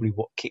 That's probably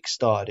what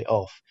kick-started it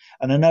off.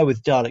 And I know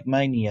with Dalek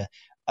Mania,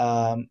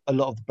 a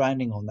lot of the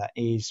branding on that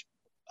is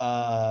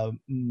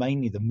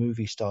mainly the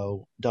movie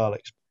style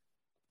Daleks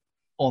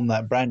on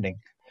that branding.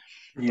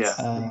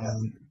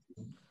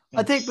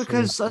 I think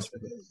because this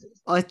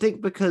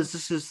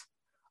is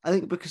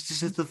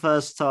the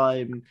first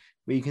time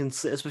where you can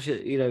see,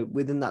 especially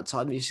within that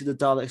time, you see the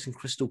Daleks in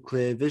crystal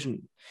clear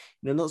vision.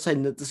 I'm not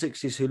saying that the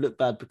 60s who look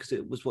bad because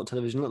it was what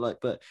television looked like,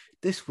 but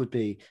this would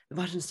be,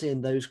 imagine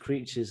seeing those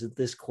creatures of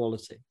this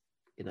quality.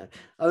 I mean,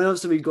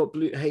 obviously we got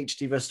blue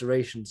HD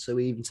restoration, so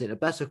we even see it a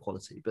better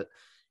quality, but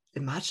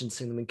imagine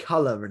seeing them in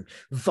color and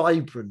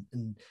vibrant,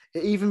 and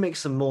it even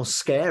makes them more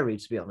scary,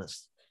 to be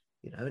honest.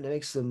 And it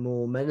makes them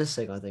more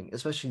menacing, I think,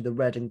 especially the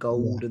red and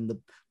gold and the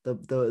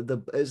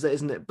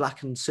isn't it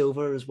black and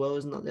silver as well?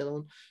 Isn't that the other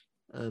one?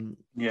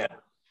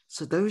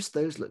 So those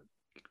look,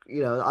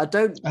 I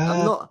don't.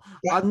 I'm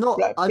not.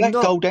 Black,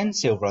 gold, and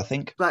silver. I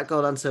think black,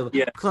 gold, and silver.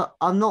 Yeah.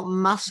 I'm not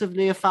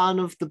massively a fan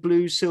of the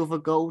blue, silver,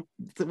 gold.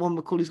 The one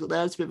Macauly's got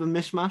there, it's a bit of a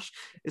mishmash.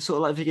 It's sort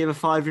of like if you give a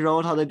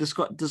 5-year-old how they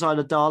design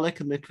a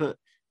Dalek and they put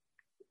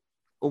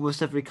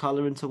almost every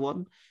color into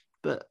one,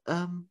 but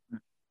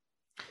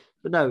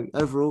no,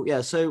 overall,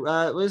 yeah. So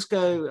let's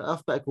go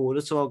alphabetical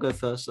order. So I'll go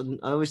first. And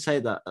I always say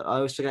that. I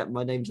always forget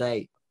my name's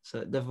A, so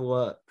it never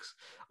works.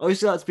 I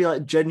always like to be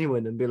like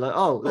genuine and be like,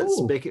 oh,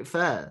 let's make it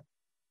fair.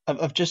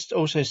 I've just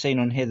also seen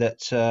on here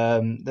that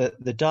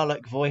the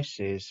Dalek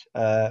voices,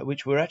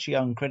 which were actually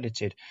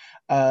uncredited,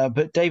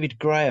 but David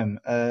Graham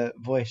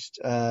voiced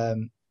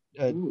some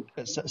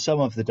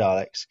of the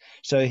Daleks.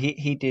 So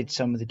he did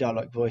some of the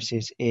Dalek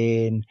voices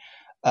in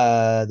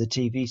the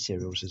TV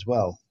serials as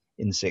well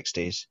in the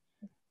 60s.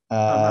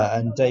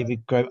 And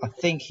David Graham, I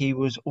think he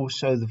was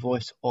also the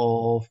voice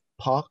of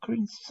Parker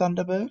in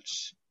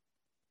Thunderbirds.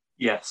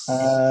 Yes.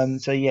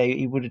 So yeah,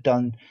 he would have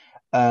done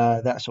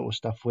that sort of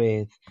stuff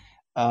with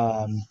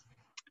what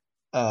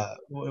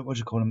do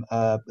you call him?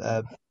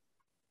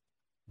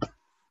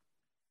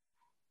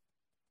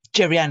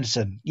 Jerry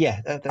Anderson.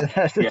 Yeah,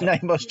 that's the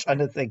name I was trying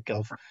to think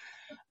of.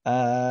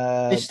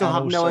 I still and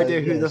have no also,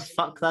 idea who the yes.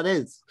 fuck that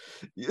is.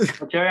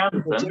 Jerry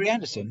Anderson. Jerry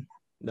Anderson.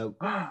 No.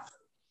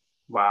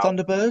 Wow.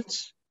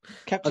 Thunderbirds.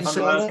 Captain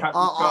Scarlet.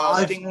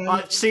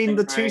 I've seen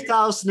the Stingray.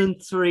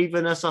 2003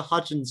 Vanessa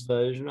Hudgens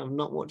version. I've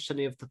not watched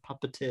any of the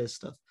Puppeteer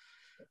stuff.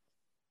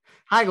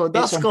 Hang on,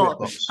 that's It's on got.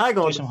 BritBox. Hang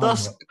Do on, some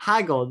that's.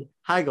 homework.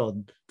 Hang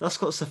on. That's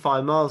got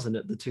Sophia Myles in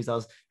it. The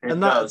 2000, It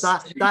and does.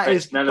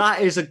 that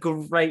is a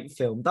great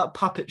film. That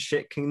puppet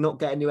shit cannot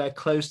get anywhere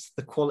close to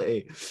the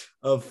quality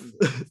of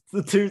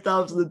the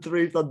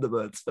 2003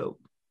 Thunderbirds film.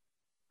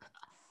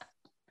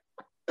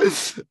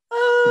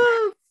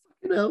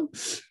 You know.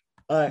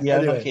 Yeah, anyway.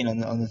 I'm not keen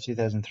on the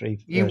 2003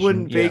 version. You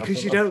wouldn't be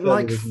because you don't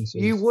like.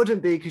 You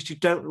wouldn't be because you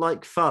don't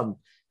like fun.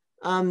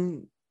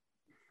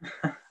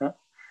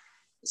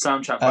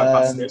 Soundtrack by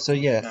Busted. So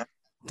yeah.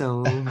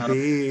 Don't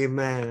be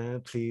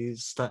mad,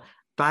 please stop.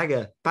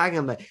 Banger,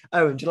 mate.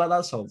 Owen, do you like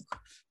that song?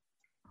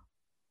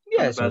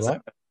 Yeah, it's all right.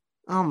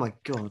 Oh my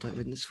god,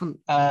 Owen, this one.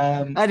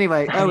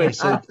 Anyway, Owen,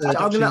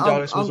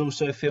 Daleks was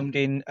also filmed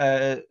in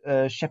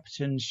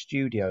Shepperton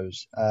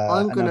Studios.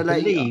 I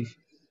believe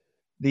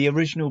the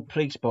original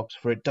police box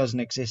for it doesn't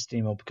exist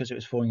anymore because it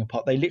was falling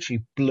apart. They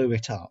literally blew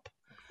it up.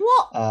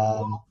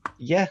 What?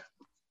 Yeah.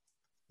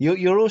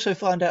 You'll also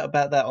find out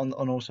about that on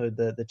also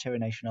the Terry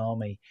Nation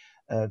Army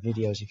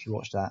videos if you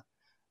watch that.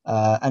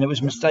 And it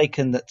was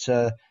mistaken that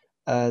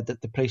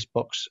the police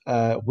box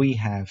we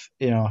have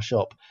in our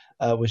shop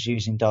was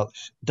using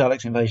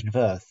Daleks Invasion of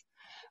Earth.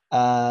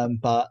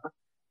 But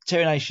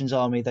Terry Nation's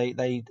Army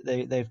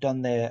they've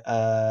done their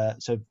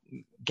so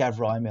Gav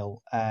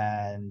Rymil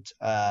and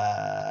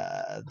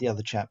the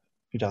other chap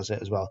who does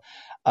it as well.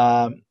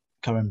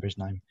 Can't remember his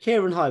name.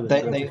 Kieran Hyman.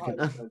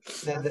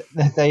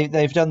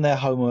 They've done their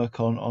homework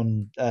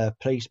on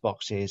police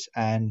boxes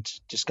and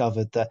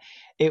discovered that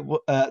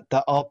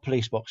that our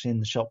police box in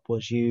the shop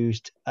was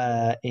used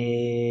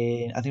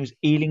in, I think it was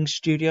Ealing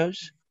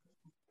Studios.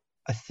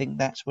 I think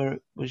that's where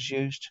it was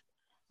used.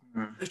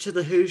 Go to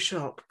the Who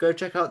shop. Go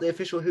check out the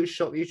official Who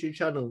shop YouTube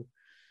channel.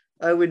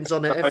 Owen's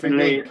on it every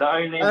week. The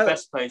only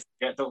best place to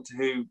get Doctor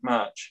Who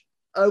merch.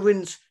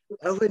 Owen's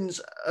on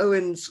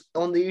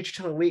the YouTube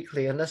channel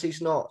weekly, unless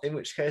he's not, in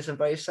which case I'm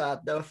very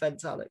sad. No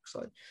offense, Alex.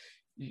 Like,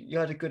 you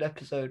had a good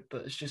episode,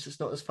 but it's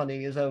not as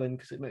funny as Owen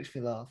because it makes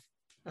me laugh.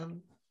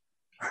 Can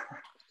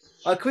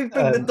we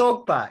bring the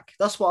dog back?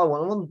 That's what I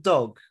want. I want a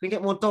dog. Can we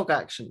get more dog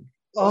action?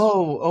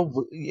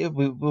 Yeah,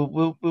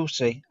 we'll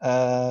see.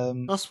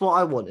 That's what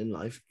I want in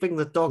life. Bring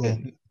the dog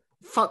in.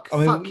 Fuck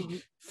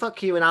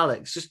you and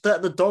Alex. Just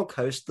let the dog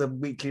host the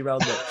weekly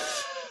roundup.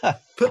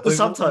 Put the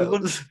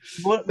subtitles.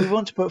 We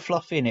want to put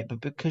Fluff in it,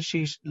 but because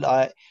she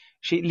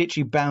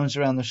literally bounds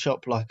around the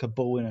shop like a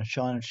ball in a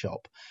china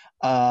shop.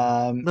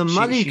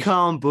 Money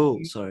can't ball.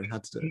 Sorry,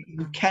 had to do it.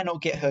 You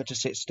cannot get her to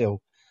sit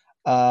still.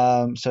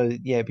 So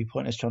yeah, it'd be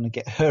pointless trying to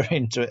get her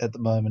into it at the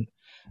moment.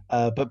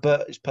 But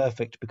Bert is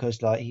perfect because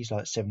he's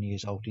 7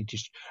 years old.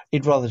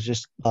 He'd rather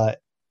just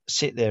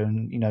sit there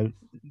and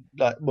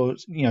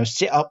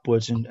sit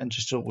upwards and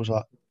just sort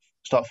of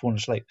start falling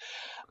asleep.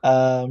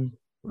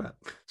 Right.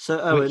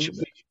 So Owen, which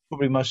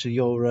probably most of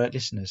your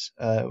listeners,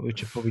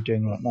 which are probably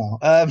doing right now.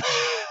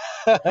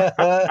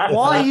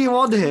 Why are you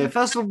on here?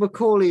 First of all,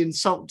 Macauly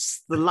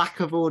insults the lack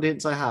of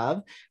audience I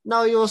have.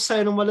 Now you're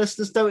saying all my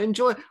listeners don't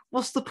enjoy it.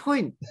 What's the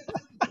point?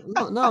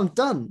 No, I'm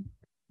done.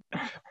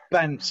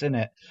 Bants,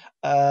 innit?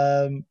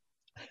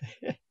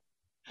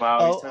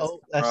 Wow.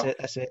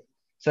 That's it.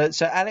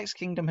 So Alex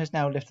Kingdom has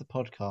now left the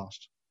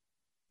podcast.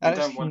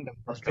 Alex Kingdom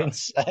has been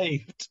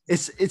saved.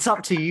 It's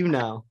up to you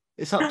now.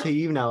 It's up to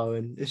you now,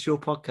 Owen. It's your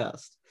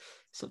podcast.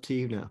 It's up to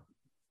you now.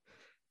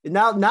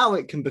 Now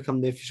it can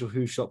become the official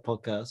Who Shop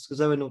podcast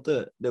because Owen will do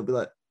it. They'll be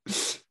like,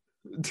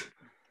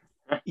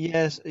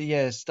 yes,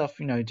 stuff.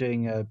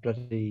 Doing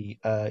bloody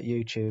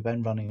YouTube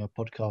and running a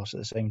podcast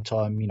at the same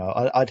time.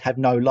 I'd have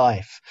no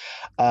life.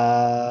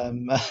 Yeah.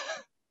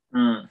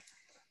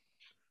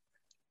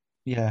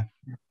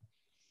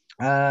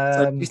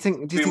 So do you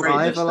think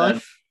I have a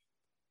life?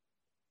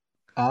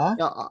 Yeah,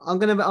 I'm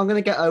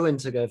gonna get Owen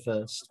to go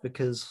first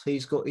because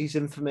he's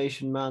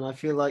information man. I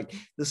feel like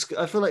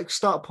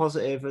start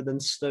positive and then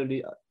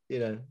slowly,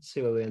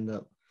 see where we end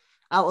up.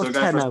 Out of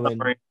 10, Owen.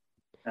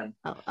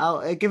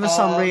 Give a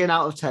summary and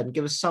out of 10.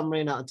 Give a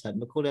summary and out of 10.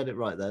 Macauly had it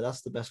right there.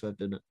 That's the best way of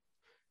doing it.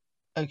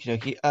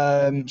 Okay.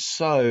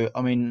 So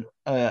I mean,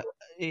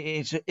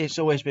 it's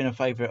always been a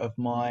favourite of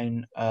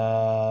mine.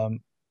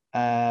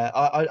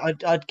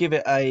 I'd give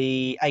it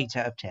a 8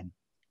 out of 10.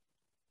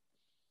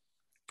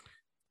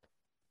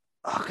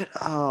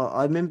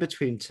 I'm in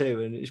between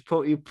two, and you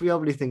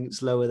probably think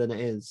it's lower than it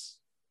is.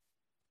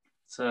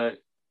 So, do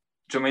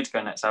you want me to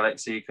go next,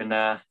 Alex, so you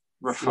can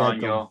refine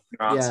your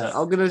answer? Yeah,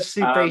 I'm going to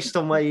see based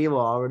on where you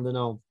are, and then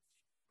I'll...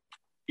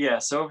 yeah,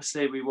 so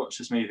obviously we watched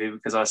this movie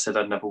because I said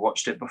I'd never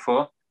watched it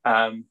before.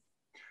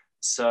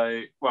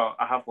 So, well,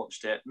 I have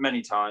watched it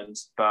many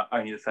times, but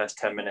only the first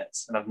 10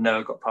 minutes, and I've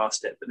never got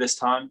past it. But this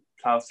time,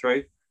 plowed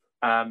through.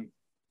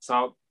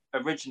 So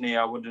originally,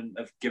 I wouldn't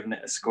have given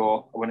it a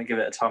score. I wouldn't give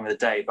it a time of the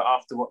day. But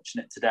after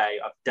watching it today,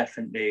 I've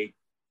definitely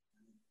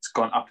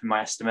gone up in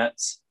my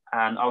estimates,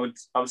 and I would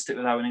stick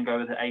with Owen and go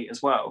with an 8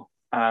 as well.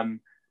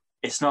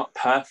 It's not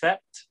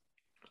perfect,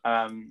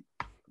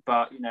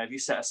 but if you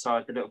set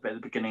aside the little bit at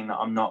the beginning that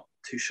I'm not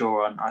too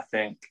sure on, I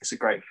think it's a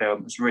great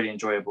film. It's really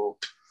enjoyable.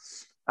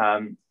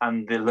 And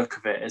the look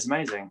of it is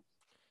amazing.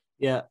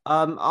 Yeah,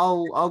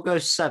 I'll go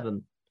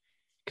 7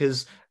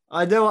 because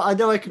I know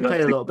I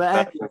complain a lot,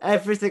 but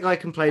everything I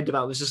complained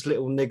about was just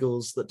little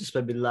niggles that just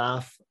made me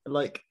laugh.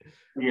 Like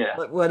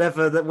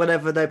whenever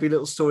there'd be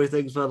little story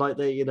things where like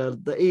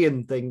the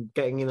Ian thing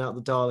getting in and out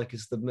the Dalek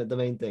is the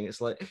main thing.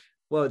 It's like,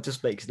 well, it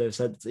just makes no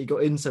sense. He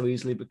got in so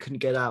easily but couldn't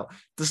get out.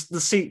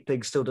 The seat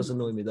thing still does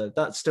annoy me though.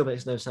 That still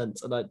makes no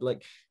sense. And I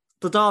like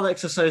the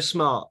Daleks are so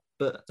smart,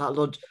 but that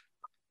Lord.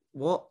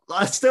 What?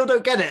 I still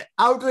don't get it.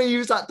 How do they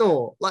use that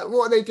door? Like,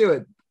 what are they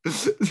doing?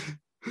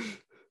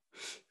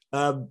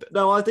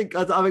 No, I think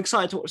I'm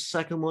excited to watch the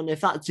second one.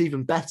 If that's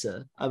even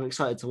better, I'm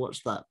excited to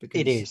watch that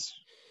because it is.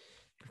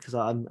 Because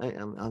I'm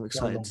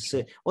excited to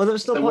see. Well,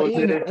 it's not got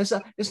Ian.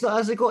 It's not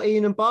as they got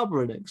Ian and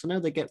Barbara in it. Because I know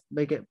they get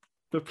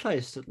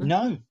replaced. Don't they?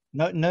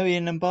 No,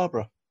 Ian and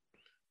Barbara.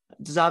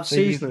 Does that have so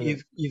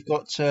Susan? you've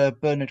got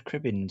Bernard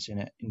Cribbins in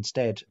it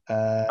instead.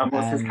 And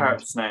what's his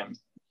character's name?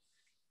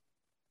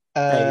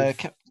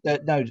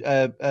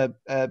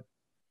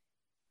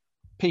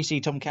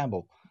 PC Tom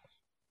Campbell.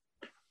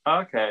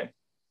 Okay.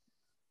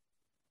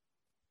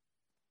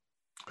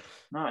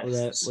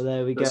 Nice. Well,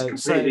 there we go.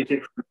 Completely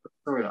different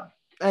storyline.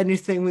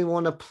 Anything we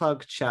want to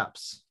plug,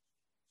 chaps?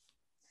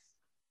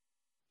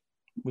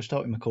 We'll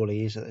start with Macauly.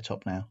 He's at the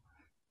top now.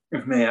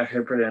 With me, okay,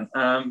 brilliant.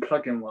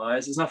 Plug-in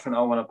wise, there's nothing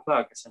I want to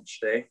plug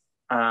essentially.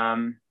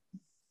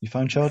 Your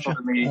phone charger?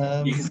 You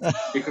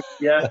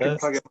can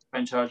plug in my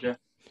phone charger.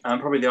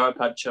 Probably the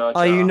iPad charger.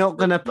 Are you not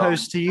going to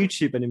post to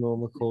YouTube anymore,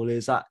 Macauly?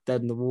 Is that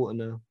dead in the water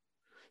now?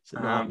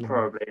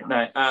 Probably.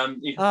 No.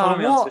 You can follow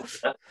me on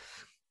Twitter.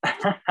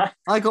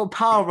 I got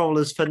power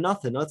rollers for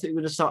nothing. I think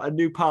we're going to start a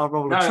new power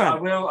roller trend. I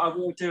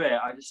will do it.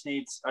 I just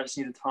need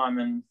the time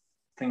and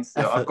things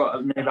to do. I've got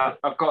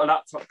a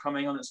laptop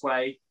coming on its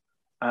way,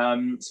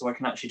 so I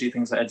can actually do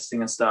things like editing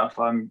and stuff.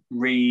 I'm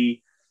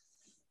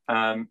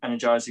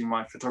energizing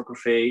my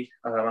photography.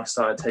 I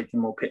started taking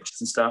more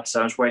pictures and stuff,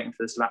 so I was waiting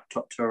for this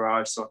laptop to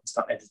arrive so I can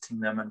start editing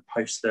them and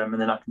post them,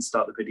 and then I can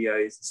start the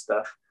videos and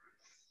stuff.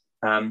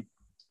 But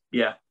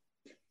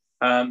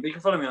you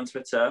can follow me on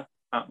Twitter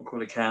at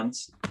Macauly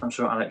Cairns. I'm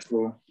sure Alex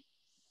will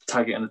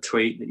tag it in the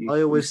tweet that you.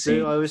 I always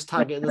do. I always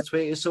tag it in the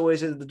tweet. It's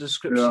always in the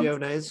description.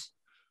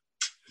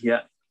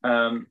 Yeah.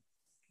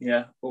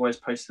 Always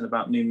posting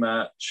about new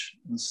merch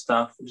and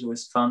stuff, which is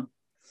always fun.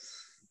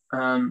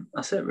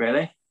 That's it,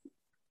 really.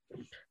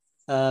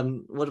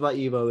 What about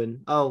you,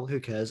 Owen? Oh, who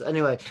cares?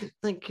 Anyway,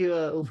 thank you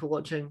all for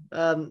watching.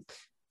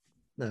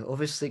 No,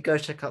 obviously, go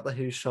check out the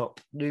Who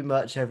Shop. New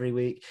merch every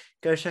week.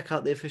 Go check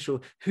out the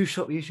official Who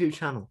Shop YouTube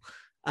channel.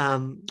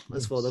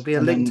 As well. There'll be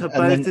a link to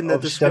both in the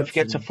description. Don't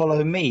forget to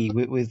follow me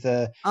with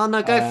oh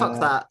no, go fuck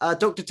that.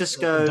 Dr.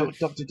 Disco.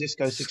 Dr.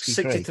 Disco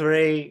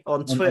 63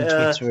 on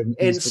Twitter, and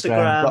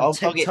Instagram, I'll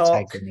TikTok, get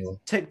tagged anyway.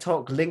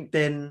 TikTok,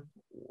 LinkedIn,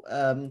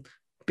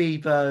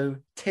 Bebo,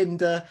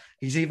 Tinder.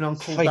 He's even on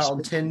called that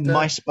on Tinder.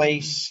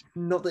 MySpace.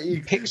 Not that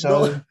you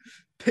Pixo.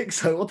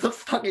 Pixo, what the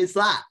fuck is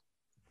that?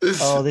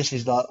 Oh, this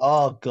is like,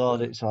 oh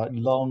god, it's like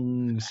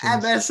long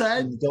since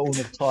MSN, the dawn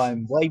of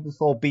time, way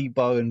before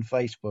Bebo and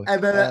Facebook.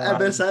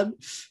 MSN.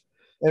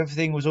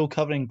 Everything was all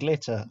covered in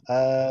glitter.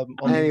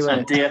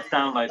 Anyway, DS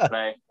download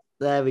play.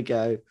 There we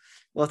go.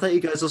 Well, thank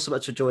you guys all so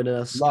much for joining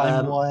us.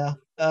 LimeWire.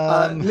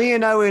 Me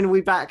and Owen will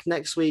be back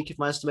next week, if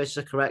my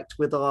estimations are correct,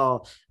 with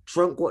our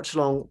drunk watch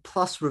along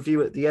plus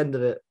review at the end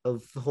of it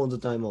of The Haunted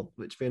Diamond,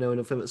 which me and Owen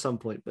will film at some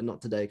point, but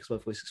not today because my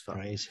voice is fun.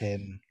 Praise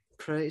him.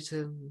 Praise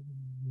him.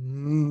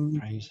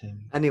 Praise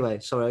him. Anyway,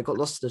 sorry, I got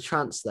lost in a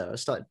trance there. I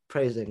started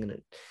praising and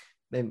it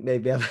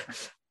maybe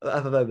have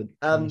a moment.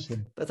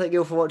 But thank you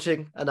all for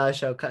watching, and I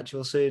shall catch you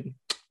all soon.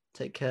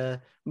 Take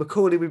care.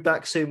 Macauly will be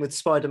back soon with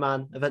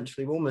Spider-Man.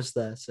 Eventually, we're almost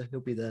there, so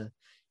he'll be there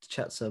to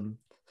chat some.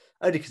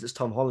 Only because it's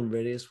Tom Holland,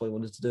 really. That's why I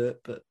wanted to do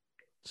it, but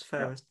it's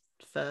fair.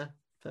 Yeah.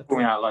 Fair. Pull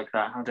me out like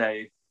that. How dare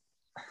you?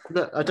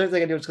 Look, I don't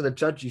think anyone's going to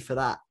judge you for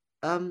that.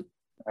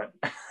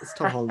 It's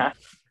Tom Holland.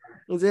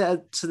 To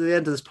the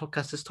end of this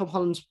podcast, it's Tom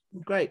Holland's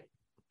great.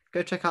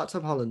 Go check out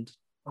Tom Holland.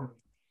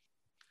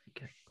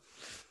 Okay.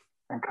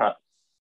 And cut.